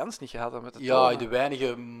heeft de kans niet gehad om het te tonen. Ja, tonen. in de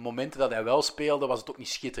weinige momenten dat hij wel speelde, was het ook niet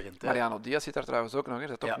schitterend. Hè? Mariano Diaz zit daar trouwens ook nog. Hij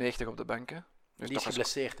zit ook 90 op de bank. Hè. Dus die is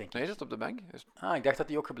geblesseerd, denk ik. Nee, hij zit op de bank. Ik dacht dat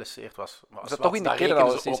hij ook geblesseerd was. Maar zat toch in de keer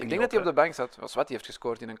al. Ik denk dat hij op de bank zat. Wat hij heeft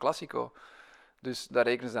gescoord in een Classico. Dus daar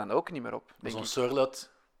rekenen ze dan ook niet meer op. Zo'n Sørloth,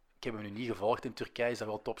 ik heb hem nu niet gevolgd in Turkije, is dat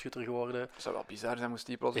wel topschutter geworden. Dat zou wel bizar zijn, moest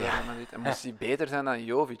hij plots en moest hij beter zijn dan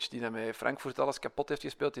Jovic, die dan met Frankfurt alles kapot heeft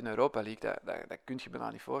gespeeld in Europa League. Dat kun je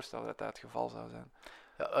bijna niet voorstellen dat dat het geval zou zijn.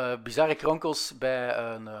 Ja, bizarre kronkels bij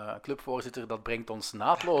een clubvoorzitter, dat brengt ons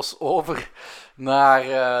naadloos over naar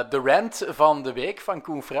de rant van de week van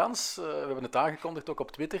Koen Frans. We hebben het aangekondigd ook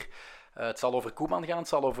op Twitter. Het zal over Koeman gaan, het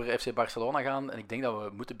zal over FC Barcelona gaan. En ik denk dat we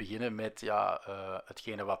moeten beginnen met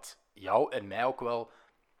hetgene wat jou en mij ook wel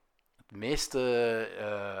het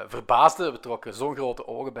meeste verbaasde. We trokken zo'n grote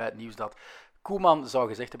ogen bij het nieuws dat Koeman zou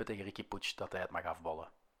gezegd hebben tegen Ricky Puig dat hij het mag afbollen.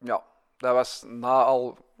 Ja, dat was na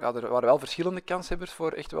al... Ja, er waren wel verschillende kanshebbers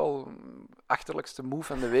voor echt wel achterlijkste move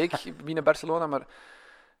van de week binnen Barcelona, maar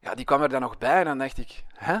ja, die kwam er dan nog bij en dan dacht ik,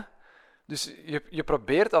 hè? Dus je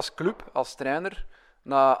probeert als club, als trainer,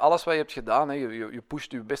 na alles wat je hebt gedaan, hè, je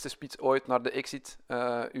pusht je beste spits ooit naar de exit,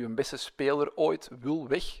 je beste speler ooit wil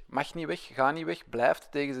weg, mag niet weg, ga niet weg,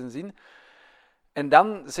 blijft tegen zijn zin. En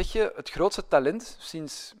dan zeg je het grootste talent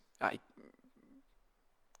sinds... Ja, ik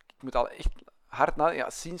moet al echt hard nadenken. Ja,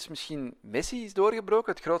 sinds misschien Messi is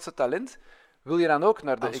doorgebroken, het grootste talent, wil je dan ook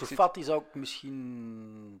naar de exit? Ansu Fati zou ik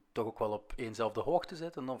misschien toch ook wel op éénzelfde hoogte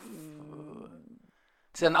zetten? Of,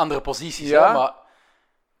 het zijn andere posities, ja. Hè, maar...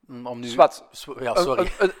 Om nu...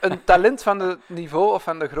 sorry. Een talent van het niveau of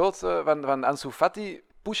van de grootte van Ansu Fati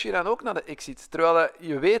push je dan ook naar de exit. Terwijl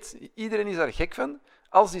je weet, iedereen is daar gek van.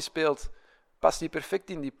 Als die speelt, past hij perfect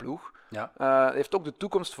in die ploeg. Ja. Heeft ook de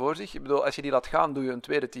toekomst voor zich. Ik bedoel, als je die laat gaan, doe je een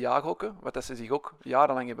tweede Thiago'ke. Wat dat ze zich ook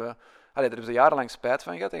jarenlang hebben... daar hebben ze jarenlang spijt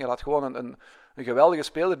van gehad. En je laat gewoon een geweldige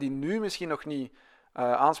speler die nu misschien nog niet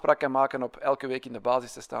aanspraak kan maken op elke week in de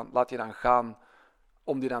basis te staan. Laat je dan gaan...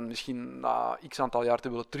 om die dan misschien na x aantal jaar te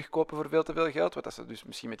willen terugkopen voor veel te veel geld. Wat dat ze dus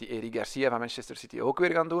misschien met die Eric Garcia van Manchester City ook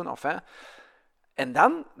weer gaan doen. Enfin. En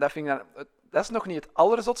dan, dat vind ik dan dat is nog niet het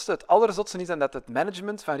allerzotste. Het allerzotste is dan dat het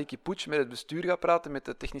management van Riqui Puig met het bestuur gaat praten, met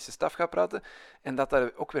de technische staf gaat praten. En dat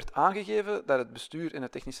daar ook werd aangegeven dat het bestuur en de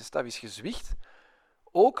technische staf is gezwicht.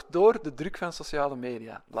 Ook door de druk van sociale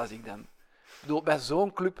media, las ik dan. Ik bedoel, bij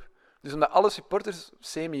zo'n club. Dus omdat alle supporters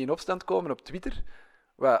semi in opstand komen op Twitter,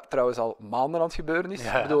 wat trouwens al maanden aan het gebeuren is.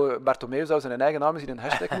 Ja. Ik bedoel, Bartomeu zou zijn eigen naam eens in een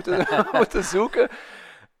hashtag moeten zoeken.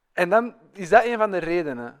 En dan is dat een van de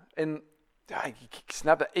redenen. En ja, ik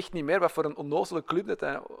snap dat echt niet meer, wat voor een onnozele club dat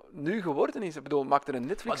hij nu geworden is. Ik bedoel, maakt er een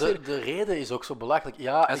Netflix-serie. Maar de reden is ook zo belachelijk.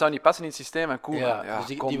 Ja, hij zou niet passen in het systeem van Koeman. Ja, dus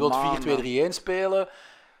die wil 4-2-3-1 spelen.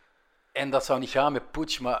 En dat zou niet gaan met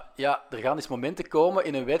Puig. Maar ja, er gaan eens momenten komen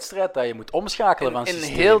in een wedstrijd dat je moet omschakelen van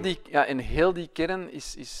systeem. En heel die kern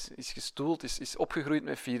is gestoeld, is opgegroeid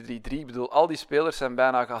met 4-3-3. Ik bedoel, al die spelers zijn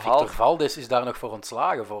bijna gehaald. Victor Valdes is daar nog voor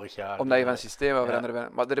ontslagen vorig jaar. Omdat je van systeem wil veranderen.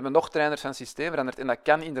 Maar er hebben nog trainers van systeem veranderd. En dat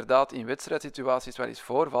kan inderdaad in wedstrijdsituaties wel eens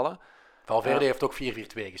voorvallen. Valverde heeft ook 4-4-2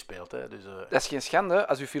 gespeeld. Hè? Dus, Dat is geen schande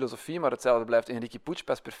als uw filosofie maar hetzelfde blijft. En Riqui Puig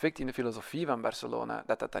past perfect in de filosofie van Barcelona.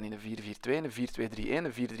 Dat dan in een 4-4-2, een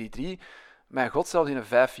 4-2-3-1, een 4-3-3, mijn god, zelfs in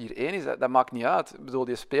een 5-4-1 is, dat maakt niet uit. Ik bedoel,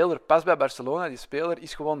 die speler past bij Barcelona. Die speler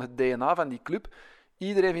is gewoon het DNA van die club.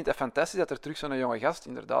 Iedereen vindt het fantastisch dat er terug zo'n jonge gast,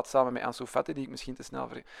 inderdaad, samen met Ansu Fati, die ik misschien te snel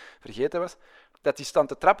vergeten was, dat die staan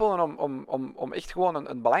te trappelen om echt gewoon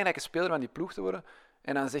een belangrijke speler van die ploeg te worden.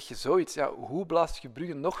 En dan zeg je zoiets, ja, hoe blaast je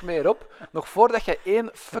Brugge nog meer op? Nog voordat je één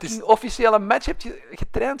fucking officiële match hebt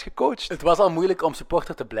getraind, gecoacht. Het was al moeilijk om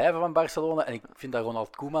supporter te blijven van Barcelona. En ik vind dat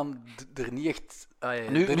Ronald Koeman er niet echt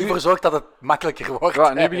nu voor zorgt dat het makkelijker wordt.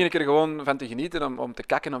 Ja, nu begin ik er gewoon van te genieten om te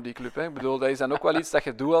kakken op die club. Hè. Ik bedoel, dat is dan ook wel iets dat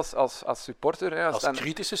je doet als supporter. Hè. Als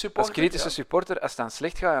kritische supporter. Als kritische supporter. Als het dan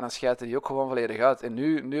slecht gaat, dan scheidt hij ook gewoon volledig uit. En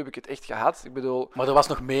nu heb ik het echt gehad. Ik bedoel... Maar er was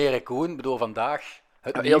nog meer, hè, Koen. Ik bedoel, vandaag...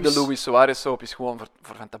 Heel de Luis Suarez-soap is gewoon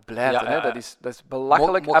voor van te blijven. Hè. Dat is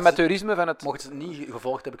belachelijk. Amateurisme van het... Mocht het niet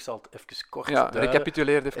gevolgd hebben, ik zal het even kort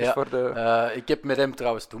recapituleer even voor de... ik heb met hem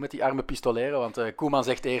trouwens toen met die arme pistoleren, want Koeman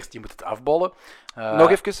zegt eerst, je moet het afbollen. Nog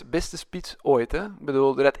even, beste spits ooit. Hè. Ik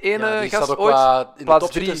bedoel, er had ene gast ooit... In de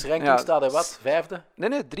top-ranking staat hij wat? Vijfde?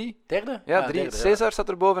 Nee, 3. Derde? Ja, 3. César staat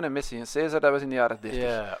erboven en Messi. En César, dat was in de jaren 30.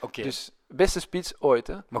 Ja, okay. Dus beste spits ooit.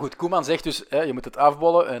 Hè. Maar goed, Koeman zegt dus, je moet het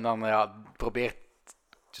afbollen en dan probeert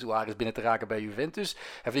Suarez binnen te raken bij Juventus.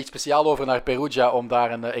 Hij vliegt speciaal over naar Perugia om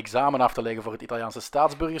daar een examen af te leggen voor het Italiaanse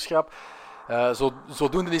staatsburgerschap.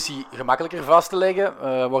 Zodoende is hij gemakkelijker vast te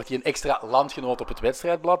leggen. Wordt hij een extra landgenoot op het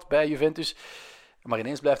wedstrijdblad bij Juventus. Maar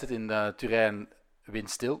ineens blijft het in Turijn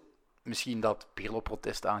windstil. Misschien dat Pirlo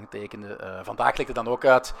protest aangetekende. Vandaag lijkt het dan ook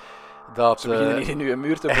uit dat... Ze beginnen niet in uw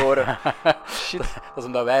muur te boren. Shit. Dat is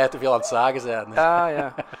omdat wij te veel aan het zagen zijn. Ah,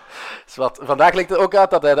 ja. Vandaag lijkt het ook uit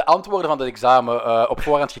dat hij de antwoorden van het examen op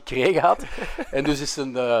voorhand gekregen had. En dus is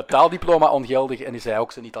zijn taaldiploma ongeldig en is hij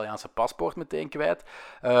ook zijn Italiaanse paspoort meteen kwijt.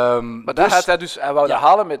 Maar daar had hij dus... Hij wou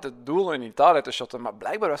halen met het doel in Italië te shotten. Maar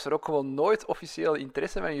blijkbaar was er ook gewoon nooit officieel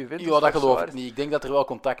interesse van Juventus. Ja, dat geloof ik niet. Ik denk dat er wel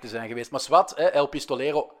contacten zijn geweest. Maar zwart, El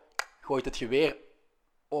Pistolero gooit het geweer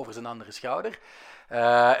over zijn andere schouder.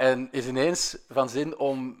 En is ineens van zin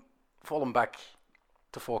om vol een bak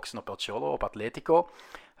te focussen op El Cholo, op Atletico.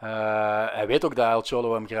 Hij weet ook dat El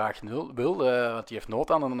Cholo hem graag wil, want hij heeft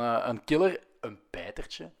nood aan een killer, een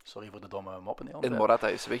bijtertje. Sorry voor de domme moppen. En Morata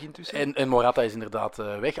is weg intussen. En Morata is inderdaad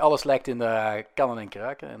weg. Alles lijkt in de kannen en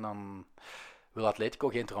kruiken. En dan wil Atletico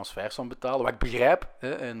geen transfersom betalen. Wat ik begrijp,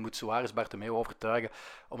 en moet Suarez Bartomeu overtuigen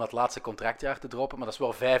om dat laatste contractjaar te droppen. Maar dat is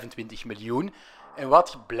wel 25 miljoen. En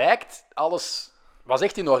wat blijkt, alles was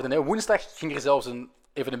echt in orde. Hè. Woensdag ging er zelfs een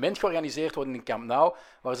evenement georganiseerd worden in Camp Nou,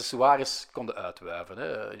 waar ze Suarez konden uitwuiven.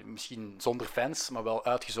 Hè. Misschien zonder fans, maar wel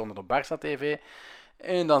uitgezonden op Barça TV.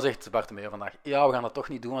 En dan zegt Bartomeu vandaag, ja, we gaan dat toch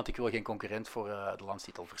niet doen, want ik wil geen concurrent voor de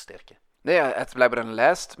landstitel versterken. Nee, hij had blijkbaar een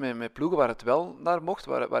lijst met ploegen waar het wel naar mocht,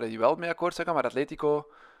 waar hij wel mee akkoord zou gaan, maar Atletico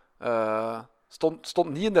stond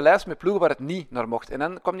niet in de lijst met ploegen waar het niet naar mocht. En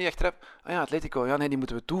dan kwam hij achteraf, Atletico, ja, nee, die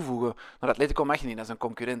moeten we toevoegen. Maar Atletico mag je niet, dat is een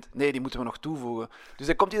concurrent. Nee, die moeten we nog toevoegen. Dus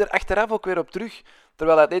dan komt hij er achteraf ook weer op terug,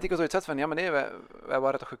 terwijl Atletico zoiets had van, ja, maar nee, wij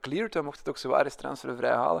waren toch gecleared, wij mochten toch Suarez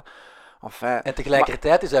transfervrij halen. Enfin, en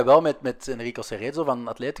tegelijkertijd is hij wel met Enrico Cerezo van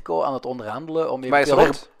Atletico aan het onderhandelen. Maar hij is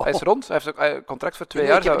rond. Hij heeft ook een contract voor 2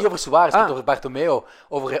 jaar. Ik heb het niet over Suarez, ik heb het over Bartomeu.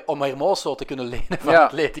 Om Hermoso te kunnen lenen van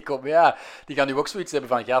Atletico. Maar ja, die gaan nu ook zoiets hebben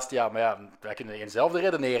van gast. Ja, maar ja, wij kunnen eenzelfde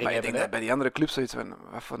redenering maar hebben. Ik denk dat bij die andere clubs zoiets van,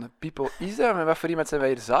 wat voor een people is dat? En wat voor iemand zijn wij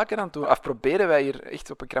hier zaken aan het doen? Of proberen wij hier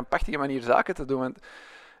echt op een krampachtige manier zaken te doen? Want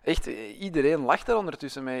echt, iedereen lacht er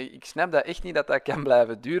ondertussen mee. Ik snap dat echt niet dat kan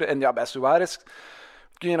blijven duren. En ja, bij Suarez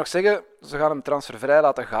kun je nog zeggen, ze gaan hem transfervrij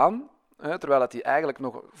laten gaan. terwijl dat hij eigenlijk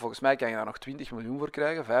nog, volgens mij kan je daar nog 20 miljoen voor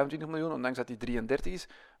krijgen, 25 miljoen, ondanks dat hij 33 is.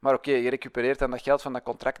 Maar oké, je recupereert dan dat geld van dat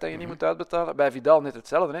contract dat je niet moet uitbetalen. Bij Vidal net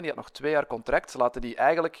hetzelfde, hè. Die had nog 2 jaar contract. Ze laten die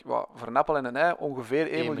eigenlijk, voor een appel en een ei,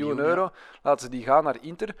 ongeveer 1 miljoen euro, laten ze die gaan naar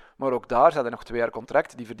Inter. Maar ook daar zat hij nog 2 jaar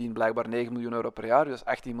contract. Die verdient blijkbaar 9 miljoen euro per jaar, dus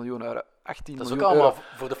 18 miljoen euro. 18 dat is miljoen ook allemaal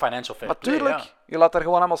euro. voor de financial fair play. Natuurlijk, je laat daar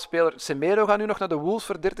gewoon allemaal spelers. Semedo gaat nu nog naar de Wolves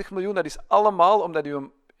voor 30 miljoen. Dat is allemaal omdat hij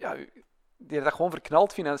hem... Ja, die heeft dat gewoon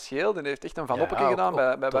verknald financieel. Die heeft echt een Van Oppeke gedaan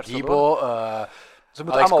bij Barcelona. Todibo, ze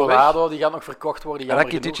moeten Alex allemaal Collado, weg. die gaat nog verkocht worden.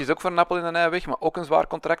 Rakitic is ook voor een appel in een ei weg, maar ook een zwaar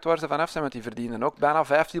contract waar ze vanaf zijn, want die verdienen ook bijna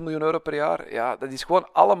 15 miljoen euro per jaar. Ja, dat is gewoon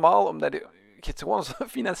allemaal omdat je hebt gewoon zo'n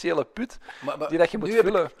financiële put die dat je moet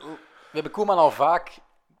vullen. We hebben Koeman al vaak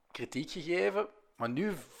kritiek gegeven, maar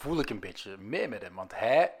nu voel ik een beetje mee met hem, want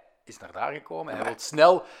hij is naar daar gekomen. Hij wil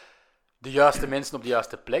snel de juiste mensen op de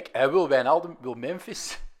juiste plek. Hij wil Wijnaldum, wil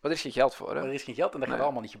Memphis. Maar er is geen geld voor, hè? Maar er is geen geld en dat gaat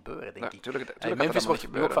allemaal niet gebeuren, denk ik. Tuurlijk Memphis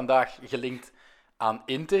wordt nu ook vandaag gelinkt aan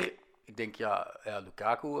Inter. Ik denk,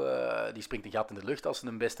 Lukaku die springt een gat in de lucht als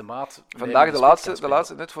een beste maat. Vandaag de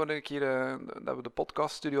laatste, net voordat ik hier dat we de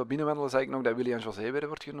podcaststudio binnenwandelen, zei ik nog dat Willian José weer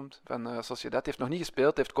wordt genoemd. Van Sociedad. Heeft nog niet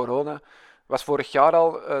gespeeld, heeft corona. Was vorig jaar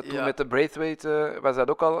al, toen met de Braithwaite, was dat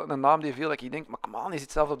ook al een naam die viel. Dat ik denk, maar come on, je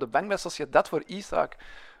zit zelf op de bank bij Sociedad voor Isaac.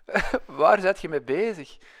 Waar zit je mee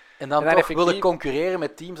bezig? En dan toch willen concurreren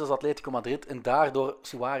met teams als Atletico Madrid en daardoor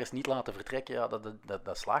Suarez niet laten vertrekken, ja,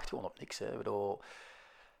 dat slaagt gewoon op niks. Hè. Ik bedoel,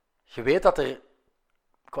 je weet dat er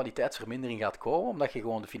kwaliteitsvermindering gaat komen, omdat je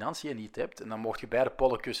gewoon de financiën niet hebt. En dan mocht je bij de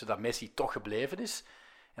pollen kussen dat Messi toch gebleven is.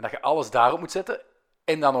 En dat je alles daarop moet zetten.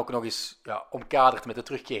 En dan ook nog eens omkaderd met de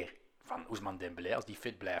terugkeer van Ousmane Dembélé. Als die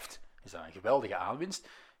fit blijft, is dat een geweldige aanwinst.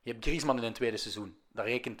 Je hebt Griezmann in een tweede seizoen. Daar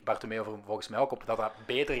rekent Bartomeu volgens mij ook op dat dat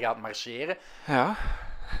beter gaat marcheren. Ja.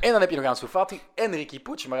 En dan heb je nog Ansu Fati en Riqui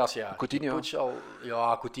Puig. Maar als Coutinho.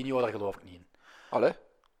 Coutinho, daar geloof ik niet in. Allee?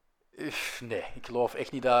 Nee, ik geloof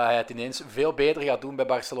echt niet dat hij het ineens veel beter gaat doen bij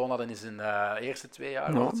Barcelona dan in zijn eerste 2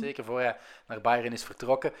 jaar. No. Zeker voor hij naar Bayern is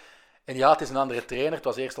vertrokken. En ja, het is een andere trainer. Het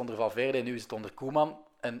was eerst onder Valverde en nu is het onder Koeman.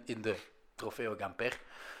 En in de Trofeo Gamper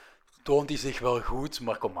toont hij zich wel goed,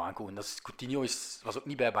 maar kom aan, Koen. Coutinho was ook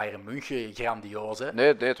niet bij Bayern München grandioos. Hè?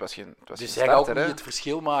 Nee, het was geen dus hij gaat ook niet het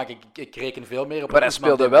verschil maken. Ik reken veel meer op. Maar hij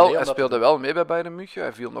speelde wel mee bij Bayern München.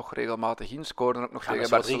 Hij viel nog regelmatig in, scoorde ook nog tegen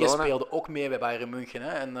Barcelona. Rodriguez speelde ook mee bij Bayern München. Hè?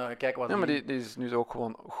 En, kijk wat maar die is nu ook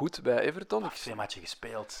gewoon goed bij Everton. Hij heeft 2 matchen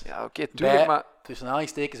gespeeld. Ja, oké, tuurlijk, maar... Tussen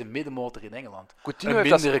aanhalingstekens een middenmotor in Engeland. Coutinho een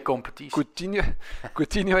mindere competitie.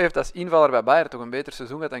 Coutinho heeft als invaller bij Bayern toch een beter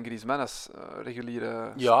seizoen gehad dan Griezmann als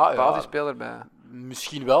reguliere basisspeler bij...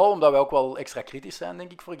 Misschien wel, omdat wij ook wel extra kritisch zijn,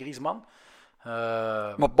 denk ik, voor Griezmann.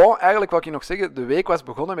 Maar bon, eigenlijk wou ik nog zeggen, de week was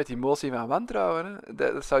begonnen met die motie van wantrouwen. Hè.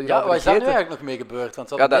 Dat zou je wat is daar nu eigenlijk nog mee gebeurd? Want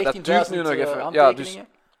dat duurt nu nog even. Ja, dus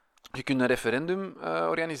je kunt een referendum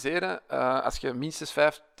organiseren als je minstens 15%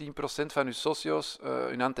 van je socio's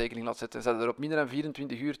hun handtekening laat zetten. Ze hadden er op minder dan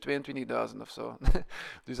 24 uur 22.000 of zo.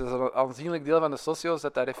 Dus dat is een aanzienlijk deel van de socio's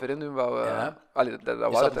dat referendum wou... dat hadden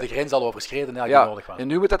de grens al overschreden eigenlijk nodig was. En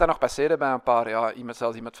nu moet dat dan nog passeren bij een paar,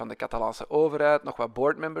 zelfs iemand van de Catalaanse overheid, nog wat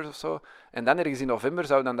boardmembers of zo. En dan ergens in november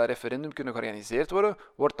zou dan dat referendum kunnen georganiseerd worden.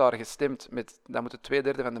 Wordt daar gestemd met, dan moet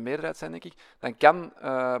het 2/3 van de meerderheid zijn, denk ik. Dan kan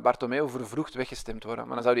Bartomeu vervroegd weggestemd worden.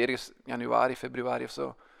 Maar dan zou die ergens januari, februari of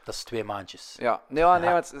zo. Dat is 2 maandjes. Ja,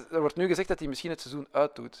 want er wordt nu gezegd dat hij misschien het seizoen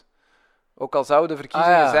uitdoet. Ook al zouden de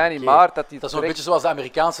verkiezingen zijn in maart... Dat is een beetje zoals de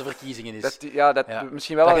Amerikaanse verkiezingen is.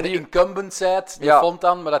 Misschien wel dat je de incumbent bent, die vond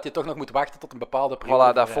dan, maar dat je toch nog moet wachten tot een bepaalde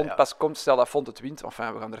periode. Voilà, dat vond pas komt, stel dat vond het wint,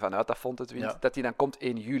 enfin, we gaan ervan uit dat vond het wint, dat die dan komt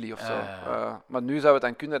 1 juli of zo. Maar nu zou het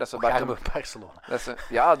dan kunnen dat ze...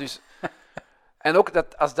 Barcelona. Dus... En ook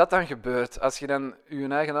als dat dan gebeurt, als je dan je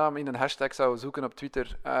eigen naam in een hashtag zou zoeken op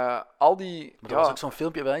Twitter, al die... Maar er was ook zo'n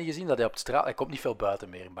filmpje bij gezien dat hij op de straat... Hij komt niet veel buiten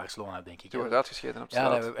meer in Barcelona, denk ik. Hij wordt uitgescheten op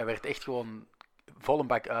straat. Ja, hij werd echt gewoon vol een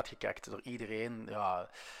bak uitgekakt door iedereen. Ja.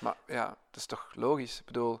 Maar ja, dat is toch logisch. Ik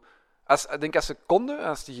bedoel, als ze konden,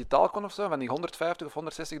 als het digitaal kon of zo, van die 150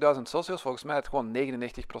 of 160.000 socio's, volgens mij had gewoon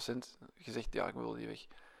 99% gezegd, ja, ik wil die weg.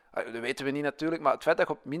 Dat weten we niet natuurlijk, maar het feit dat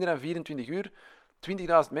je op minder dan 24 uur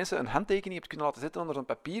 20.000 mensen een handtekening hebt kunnen laten zetten onder zo'n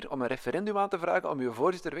papier om een referendum aan te vragen om je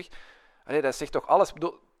voorzitter weg... dat zegt toch alles. Ik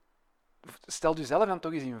bedoel, stel jezelf dan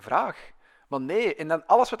toch eens in vraag. Maar nee, en dan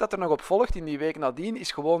alles wat er nog op volgt in die week nadien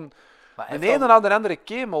is gewoon de ene na de andere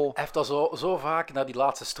kemel. Hij heeft al zo vaak naar die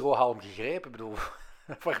laatste strohalm gegrepen. Ik bedoel,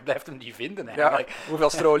 waar blijft hem die vinden eigenlijk? Ja, hoeveel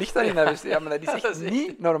stro ligt daarin? Ja, maar dat is echt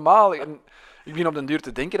niet normaal. Ik begin op den duur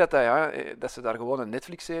te denken dat ze daar gewoon een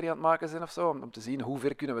Netflix-serie aan het maken zijn of zo, om te zien hoe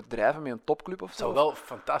ver kunnen we drijven met een topclub of Het zo. zou wel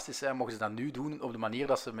fantastisch zijn mochten ze dat nu doen op de manier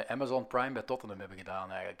dat ze met Amazon Prime bij Tottenham hebben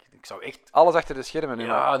gedaan eigenlijk. Ik zou echt... Alles achter de schermen nu.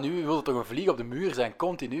 Ja, nu wil het toch een vlieg op de muur zijn,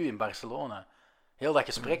 continu in Barcelona. Heel dat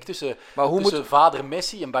gesprek tussen vader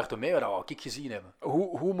Messi en Bartomeu, dat wou ik gezien hebben.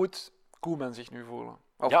 Hoe moet Koeman zich nu voelen?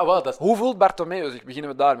 Hoe voelt Bartomeu zich?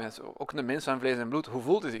 Beginnen we daarmee. Ook een mens van vlees en bloed. Hoe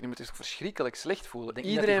voelt hij zich? Die moet zich verschrikkelijk slecht voelen.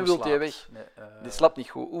 Iedereen wil die weg. Nee, die slaapt niet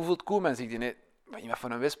goed. Hoe voelt Koeman zich? Nee, maar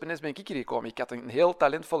van een wespennest ben ik hier gekomen. Ik had een heel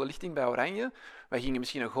talentvolle lichting bij Oranje. Wij gingen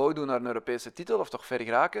misschien een gooi doen naar een Europese titel of toch ver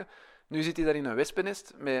geraken. Nu zit hij daar in een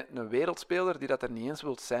wespennest met een wereldspeler die dat er niet eens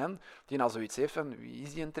wil zijn. Die al zoiets heeft van, wie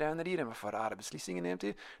is die een trainer hier en wat voor rare beslissingen neemt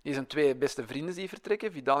hij? Die zijn 2 beste vrienden die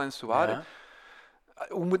vertrekken, Vidal en Suarez. Ja.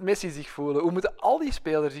 Hoe moet Messi zich voelen? Hoe moeten al die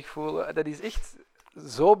spelers zich voelen? Dat is echt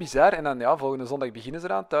zo bizar. En dan volgende zondag beginnen ze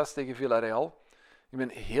eraan, thuis tegen Villarreal. Ik ben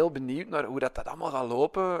heel benieuwd naar hoe dat allemaal gaat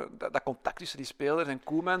lopen. Dat contact tussen die spelers en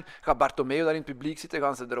Koeman. Gaat Bartomeu daar in het publiek zitten?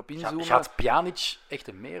 Gaan ze erop inzoomen? Gaat Pjanic echt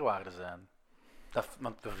een meerwaarde zijn?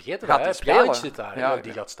 Want we vergeten dat, Pjanic zit daar,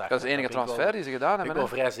 die gaat starten. Dat is de enige transfer die ze gedaan hebben. Ik ben wel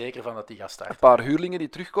vrij zeker van dat die gaat starten. Een paar huurlingen die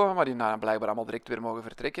terugkomen, maar die blijkbaar allemaal direct weer mogen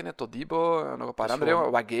vertrekken. Todibo, nog een paar andere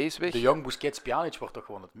jongen. Wagé is weg. De Jong, Busquets, Pjanic wordt toch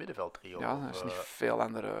gewoon het middenveldtrio? Ja, er is niet veel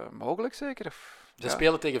andere mogelijk, zeker. Ze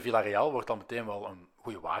spelen tegen Villarreal, wordt dan meteen wel een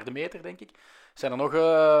goede waardemeter, denk ik. Zijn er nog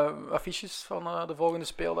affiches van de volgende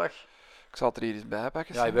speeldag? Ik zal het er hier eens bij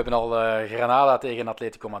pakken. Ja, we hebben al Granada tegen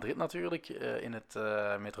Atletico Madrid natuurlijk in het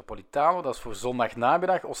Metropolitano. Dat is voor zondag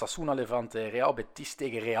namiddag. Osasuna, Levante, Real Betis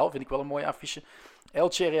tegen Real. Vind ik wel een mooie affiche.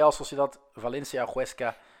 Elche, Real Sociedad, Valencia,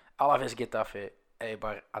 Huesca, Alaves, Getafe,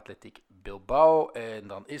 Eibar, Athletic Bilbao. En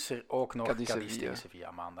dan is er ook nog Cadiz tegen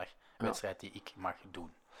Sevilla maandag. Een wedstrijd die ik mag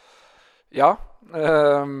doen. Ja,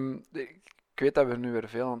 ik weet dat we nu weer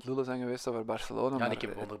veel aan het lullen zijn geweest over Barcelona. Ja, ik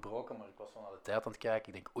heb onderbroken, maar ik was van aan de tijd aan het kijken.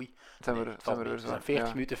 Ik denk, oei, we zijn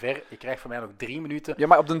 40 minuten ver. Je krijgt van mij nog 3 minuten. Ja,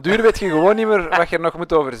 maar op den duur weet je gewoon niet meer wat je er nog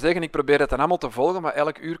moet over zeggen. Ik probeer het dan allemaal te volgen, maar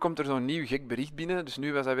elk uur komt er zo'n nieuw gek bericht binnen. Dus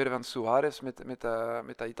nu was dat weer van Suarez met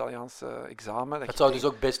dat Italiaanse examen. Het zou dus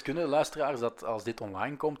ook best kunnen, luisteraars, dat als dit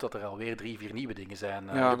online komt, dat er alweer 3-4 nieuwe dingen zijn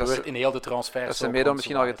gebeurd in heel de transfers. Dat Semedo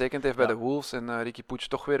misschien al getekend heeft bij de Wolves en Ricky Puig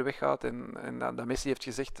toch weer weggaat. En dat Messi heeft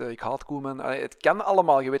gezegd, ik haat Koeman. Het kan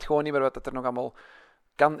allemaal, je weet gewoon niet meer wat er nog allemaal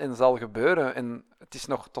kan en zal gebeuren. En het is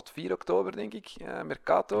nog tot 4 oktober, denk ik,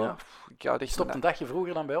 Mercato. Ja. Het stopt een dagje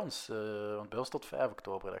vroeger dan bij ons, want bij ons tot 5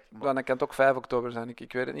 oktober. Dacht ik. Maar dan kan het ook 5 oktober zijn,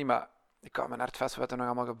 ik weet het niet, maar ik kan mijn hart vast wat er nog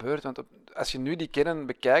allemaal gebeurt. Want als je nu die kern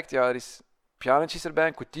bekijkt, er is Pjanic is erbij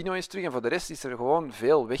en Coutinho is terug en voor de rest is er gewoon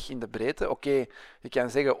veel weg in de breedte. Oké, je kan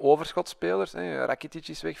zeggen overschotspelers, Rakitic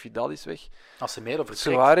is weg, Vidal is weg. Als ze meer over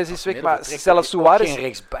Suarez is weg, maar zelfs Suarez... geen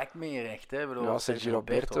rechtsback meer echt, hè? Ja, Sergio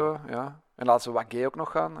Roberto, ja. En laten ze Wagé ook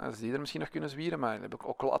nog gaan, als die er misschien nog kunnen zwieren, maar die heb ik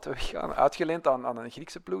ook laten weggaan. Uitgeleend aan een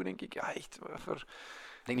Griekse ploeg, denk ik. Ja, echt.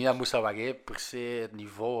 Ik denk niet dat Moussa Wagé per se het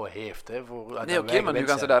niveau heeft. Hè, nee, maar nu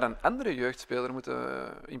gaan ze daar een andere jeugdspeler moeten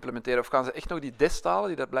implementeren. Of gaan ze echt nog die Dest halen,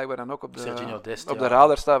 die dat blijkbaar dan ook op de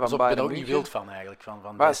radar staat van Bayern München. Ik ben er ook niet wild van eigenlijk.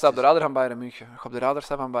 Maar het staat op de radar van Bayern München. Op de radar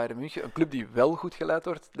staat van Bayern München. Een club die wel goed geleid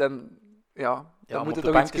wordt, dan moet het op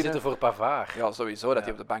de bank te zitten voor Pavard. Ja, sowieso dat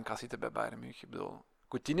hij op de bank gaat zitten bij Bayern München. Ik bedoel,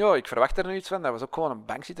 Coutinho, ik verwacht er nu iets van. Dat was ook gewoon een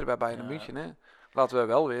bankzitter bij Bayern München. Hè. Laten we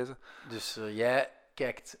wel wezen. Dus jij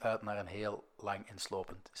kijkt uit naar een heel lang en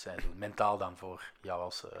slopend seizoen. Mentaal dan voor jou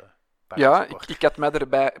als ja, ik had mij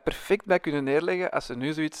erbij perfect bij kunnen neerleggen als ze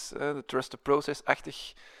nu zoiets, de trust the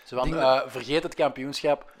process-achtig... vergeet het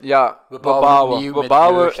kampioenschap. Ja, we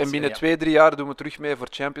bouwen en binnen 2-3 jaar doen we terug mee voor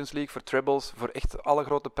Champions League, voor trebles, voor echt alle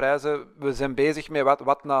grote prijzen. We zijn bezig met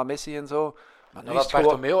wat na Messi en zo. Maar nu had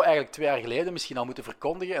Bartomeu eigenlijk 2 jaar geleden misschien al moeten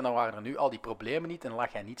verkondigen en dan waren er nu al die problemen niet en dan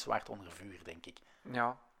lag hij niet zwart onder vuur, denk ik.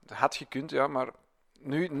 Ja, dat had gekund, ja, maar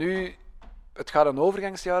nu het gaat een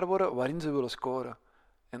overgangsjaar worden waarin ze willen scoren.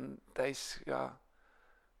 En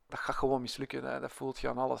dat gaat gewoon mislukken, dat voelt je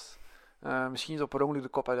aan alles. Misschien zo per ongeluk de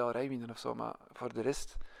Copa del Rey winnen of zo, maar voor de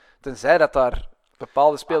rest, tenzij dat daar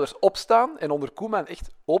bepaalde spelers opstaan en onder Koeman echt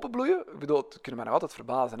openbloeien, ik bedoel, dat kunnen we nog altijd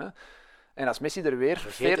verbazen. Hè? En als Messi er weer...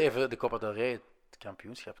 Vergeet even de Copa del Rey, het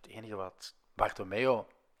kampioenschap. Het enige wat Bartomeu...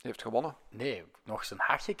 heeft gewonnen. Nee, nog zijn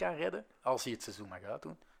hartje kan redden, als hij het seizoen mag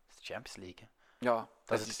uitdoen, is de Champions League. Ja,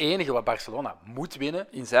 dat is het enige wat Barcelona moet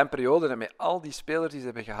winnen. In zijn periode, en met al die spelers die ze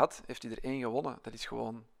hebben gehad, heeft hij er 1 gewonnen. Dat is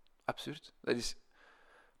gewoon absurd. Dat is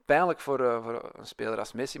pijnlijk voor een speler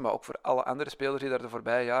als Messi, maar ook voor alle andere spelers die daar de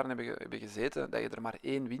voorbije jaren hebben gezeten, dat je er maar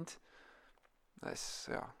 1 wint. Dat is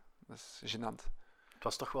gênant. Het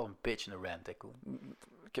was toch wel een beetje een rant, hè, Koen?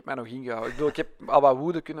 Ik heb mij nog ingehouden. Ik bedoel, ik heb al wat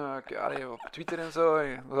woede kunnen op Twitter en zo.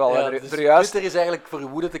 Dus Twitter is eigenlijk voor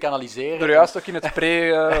woede te kanaliseren. Er juist ook in het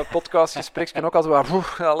pre-podcastgesprek ook al zo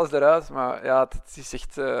alles eruit. Maar ja, het is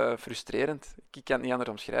echt frustrerend. Ik kan het niet anders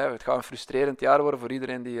omschrijven. Het gaat een frustrerend jaar worden voor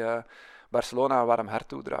iedereen die Barcelona een warm hart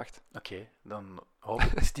toedraagt. Oké, dan hoop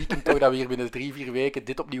ik stiekem toch dat we hier binnen 3-4 weken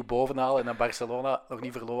dit opnieuw bovenhalen en dat Barcelona nog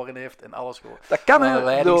niet verloren heeft en alles gewoon Dat kan, aan de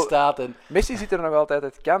leiding staat. En... Messi zit er nog altijd,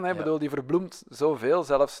 het kan. Hè. Ja. Bedoel, die verbloemt zoveel.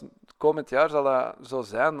 Zelfs komend jaar zal dat zo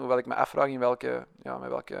zijn. Hoewel ik me afvraag in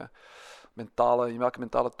welke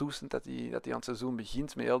mentale toestand dat hij aan het seizoen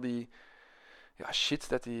begint. Met heel die shit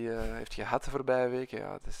dat hij heeft gehad de voorbije weken.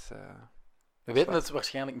 Ja, het is, we weten het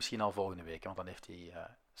waarschijnlijk misschien al volgende week, want dan heeft hij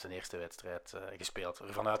zijn eerste wedstrijd gespeeld.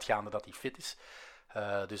 Ervan uitgaande dat hij fit is.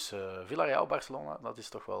 Dus Villarreal-Barcelona, dat is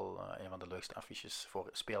toch wel een van de leukste affiches voor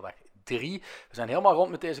speeldag 3. We zijn helemaal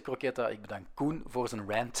rond met deze croquetta. Ik bedank Koen voor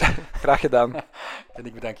zijn rant. graag gedaan. En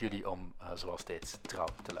ik bedank jullie om, zoals steeds, trouw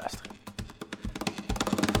te luisteren.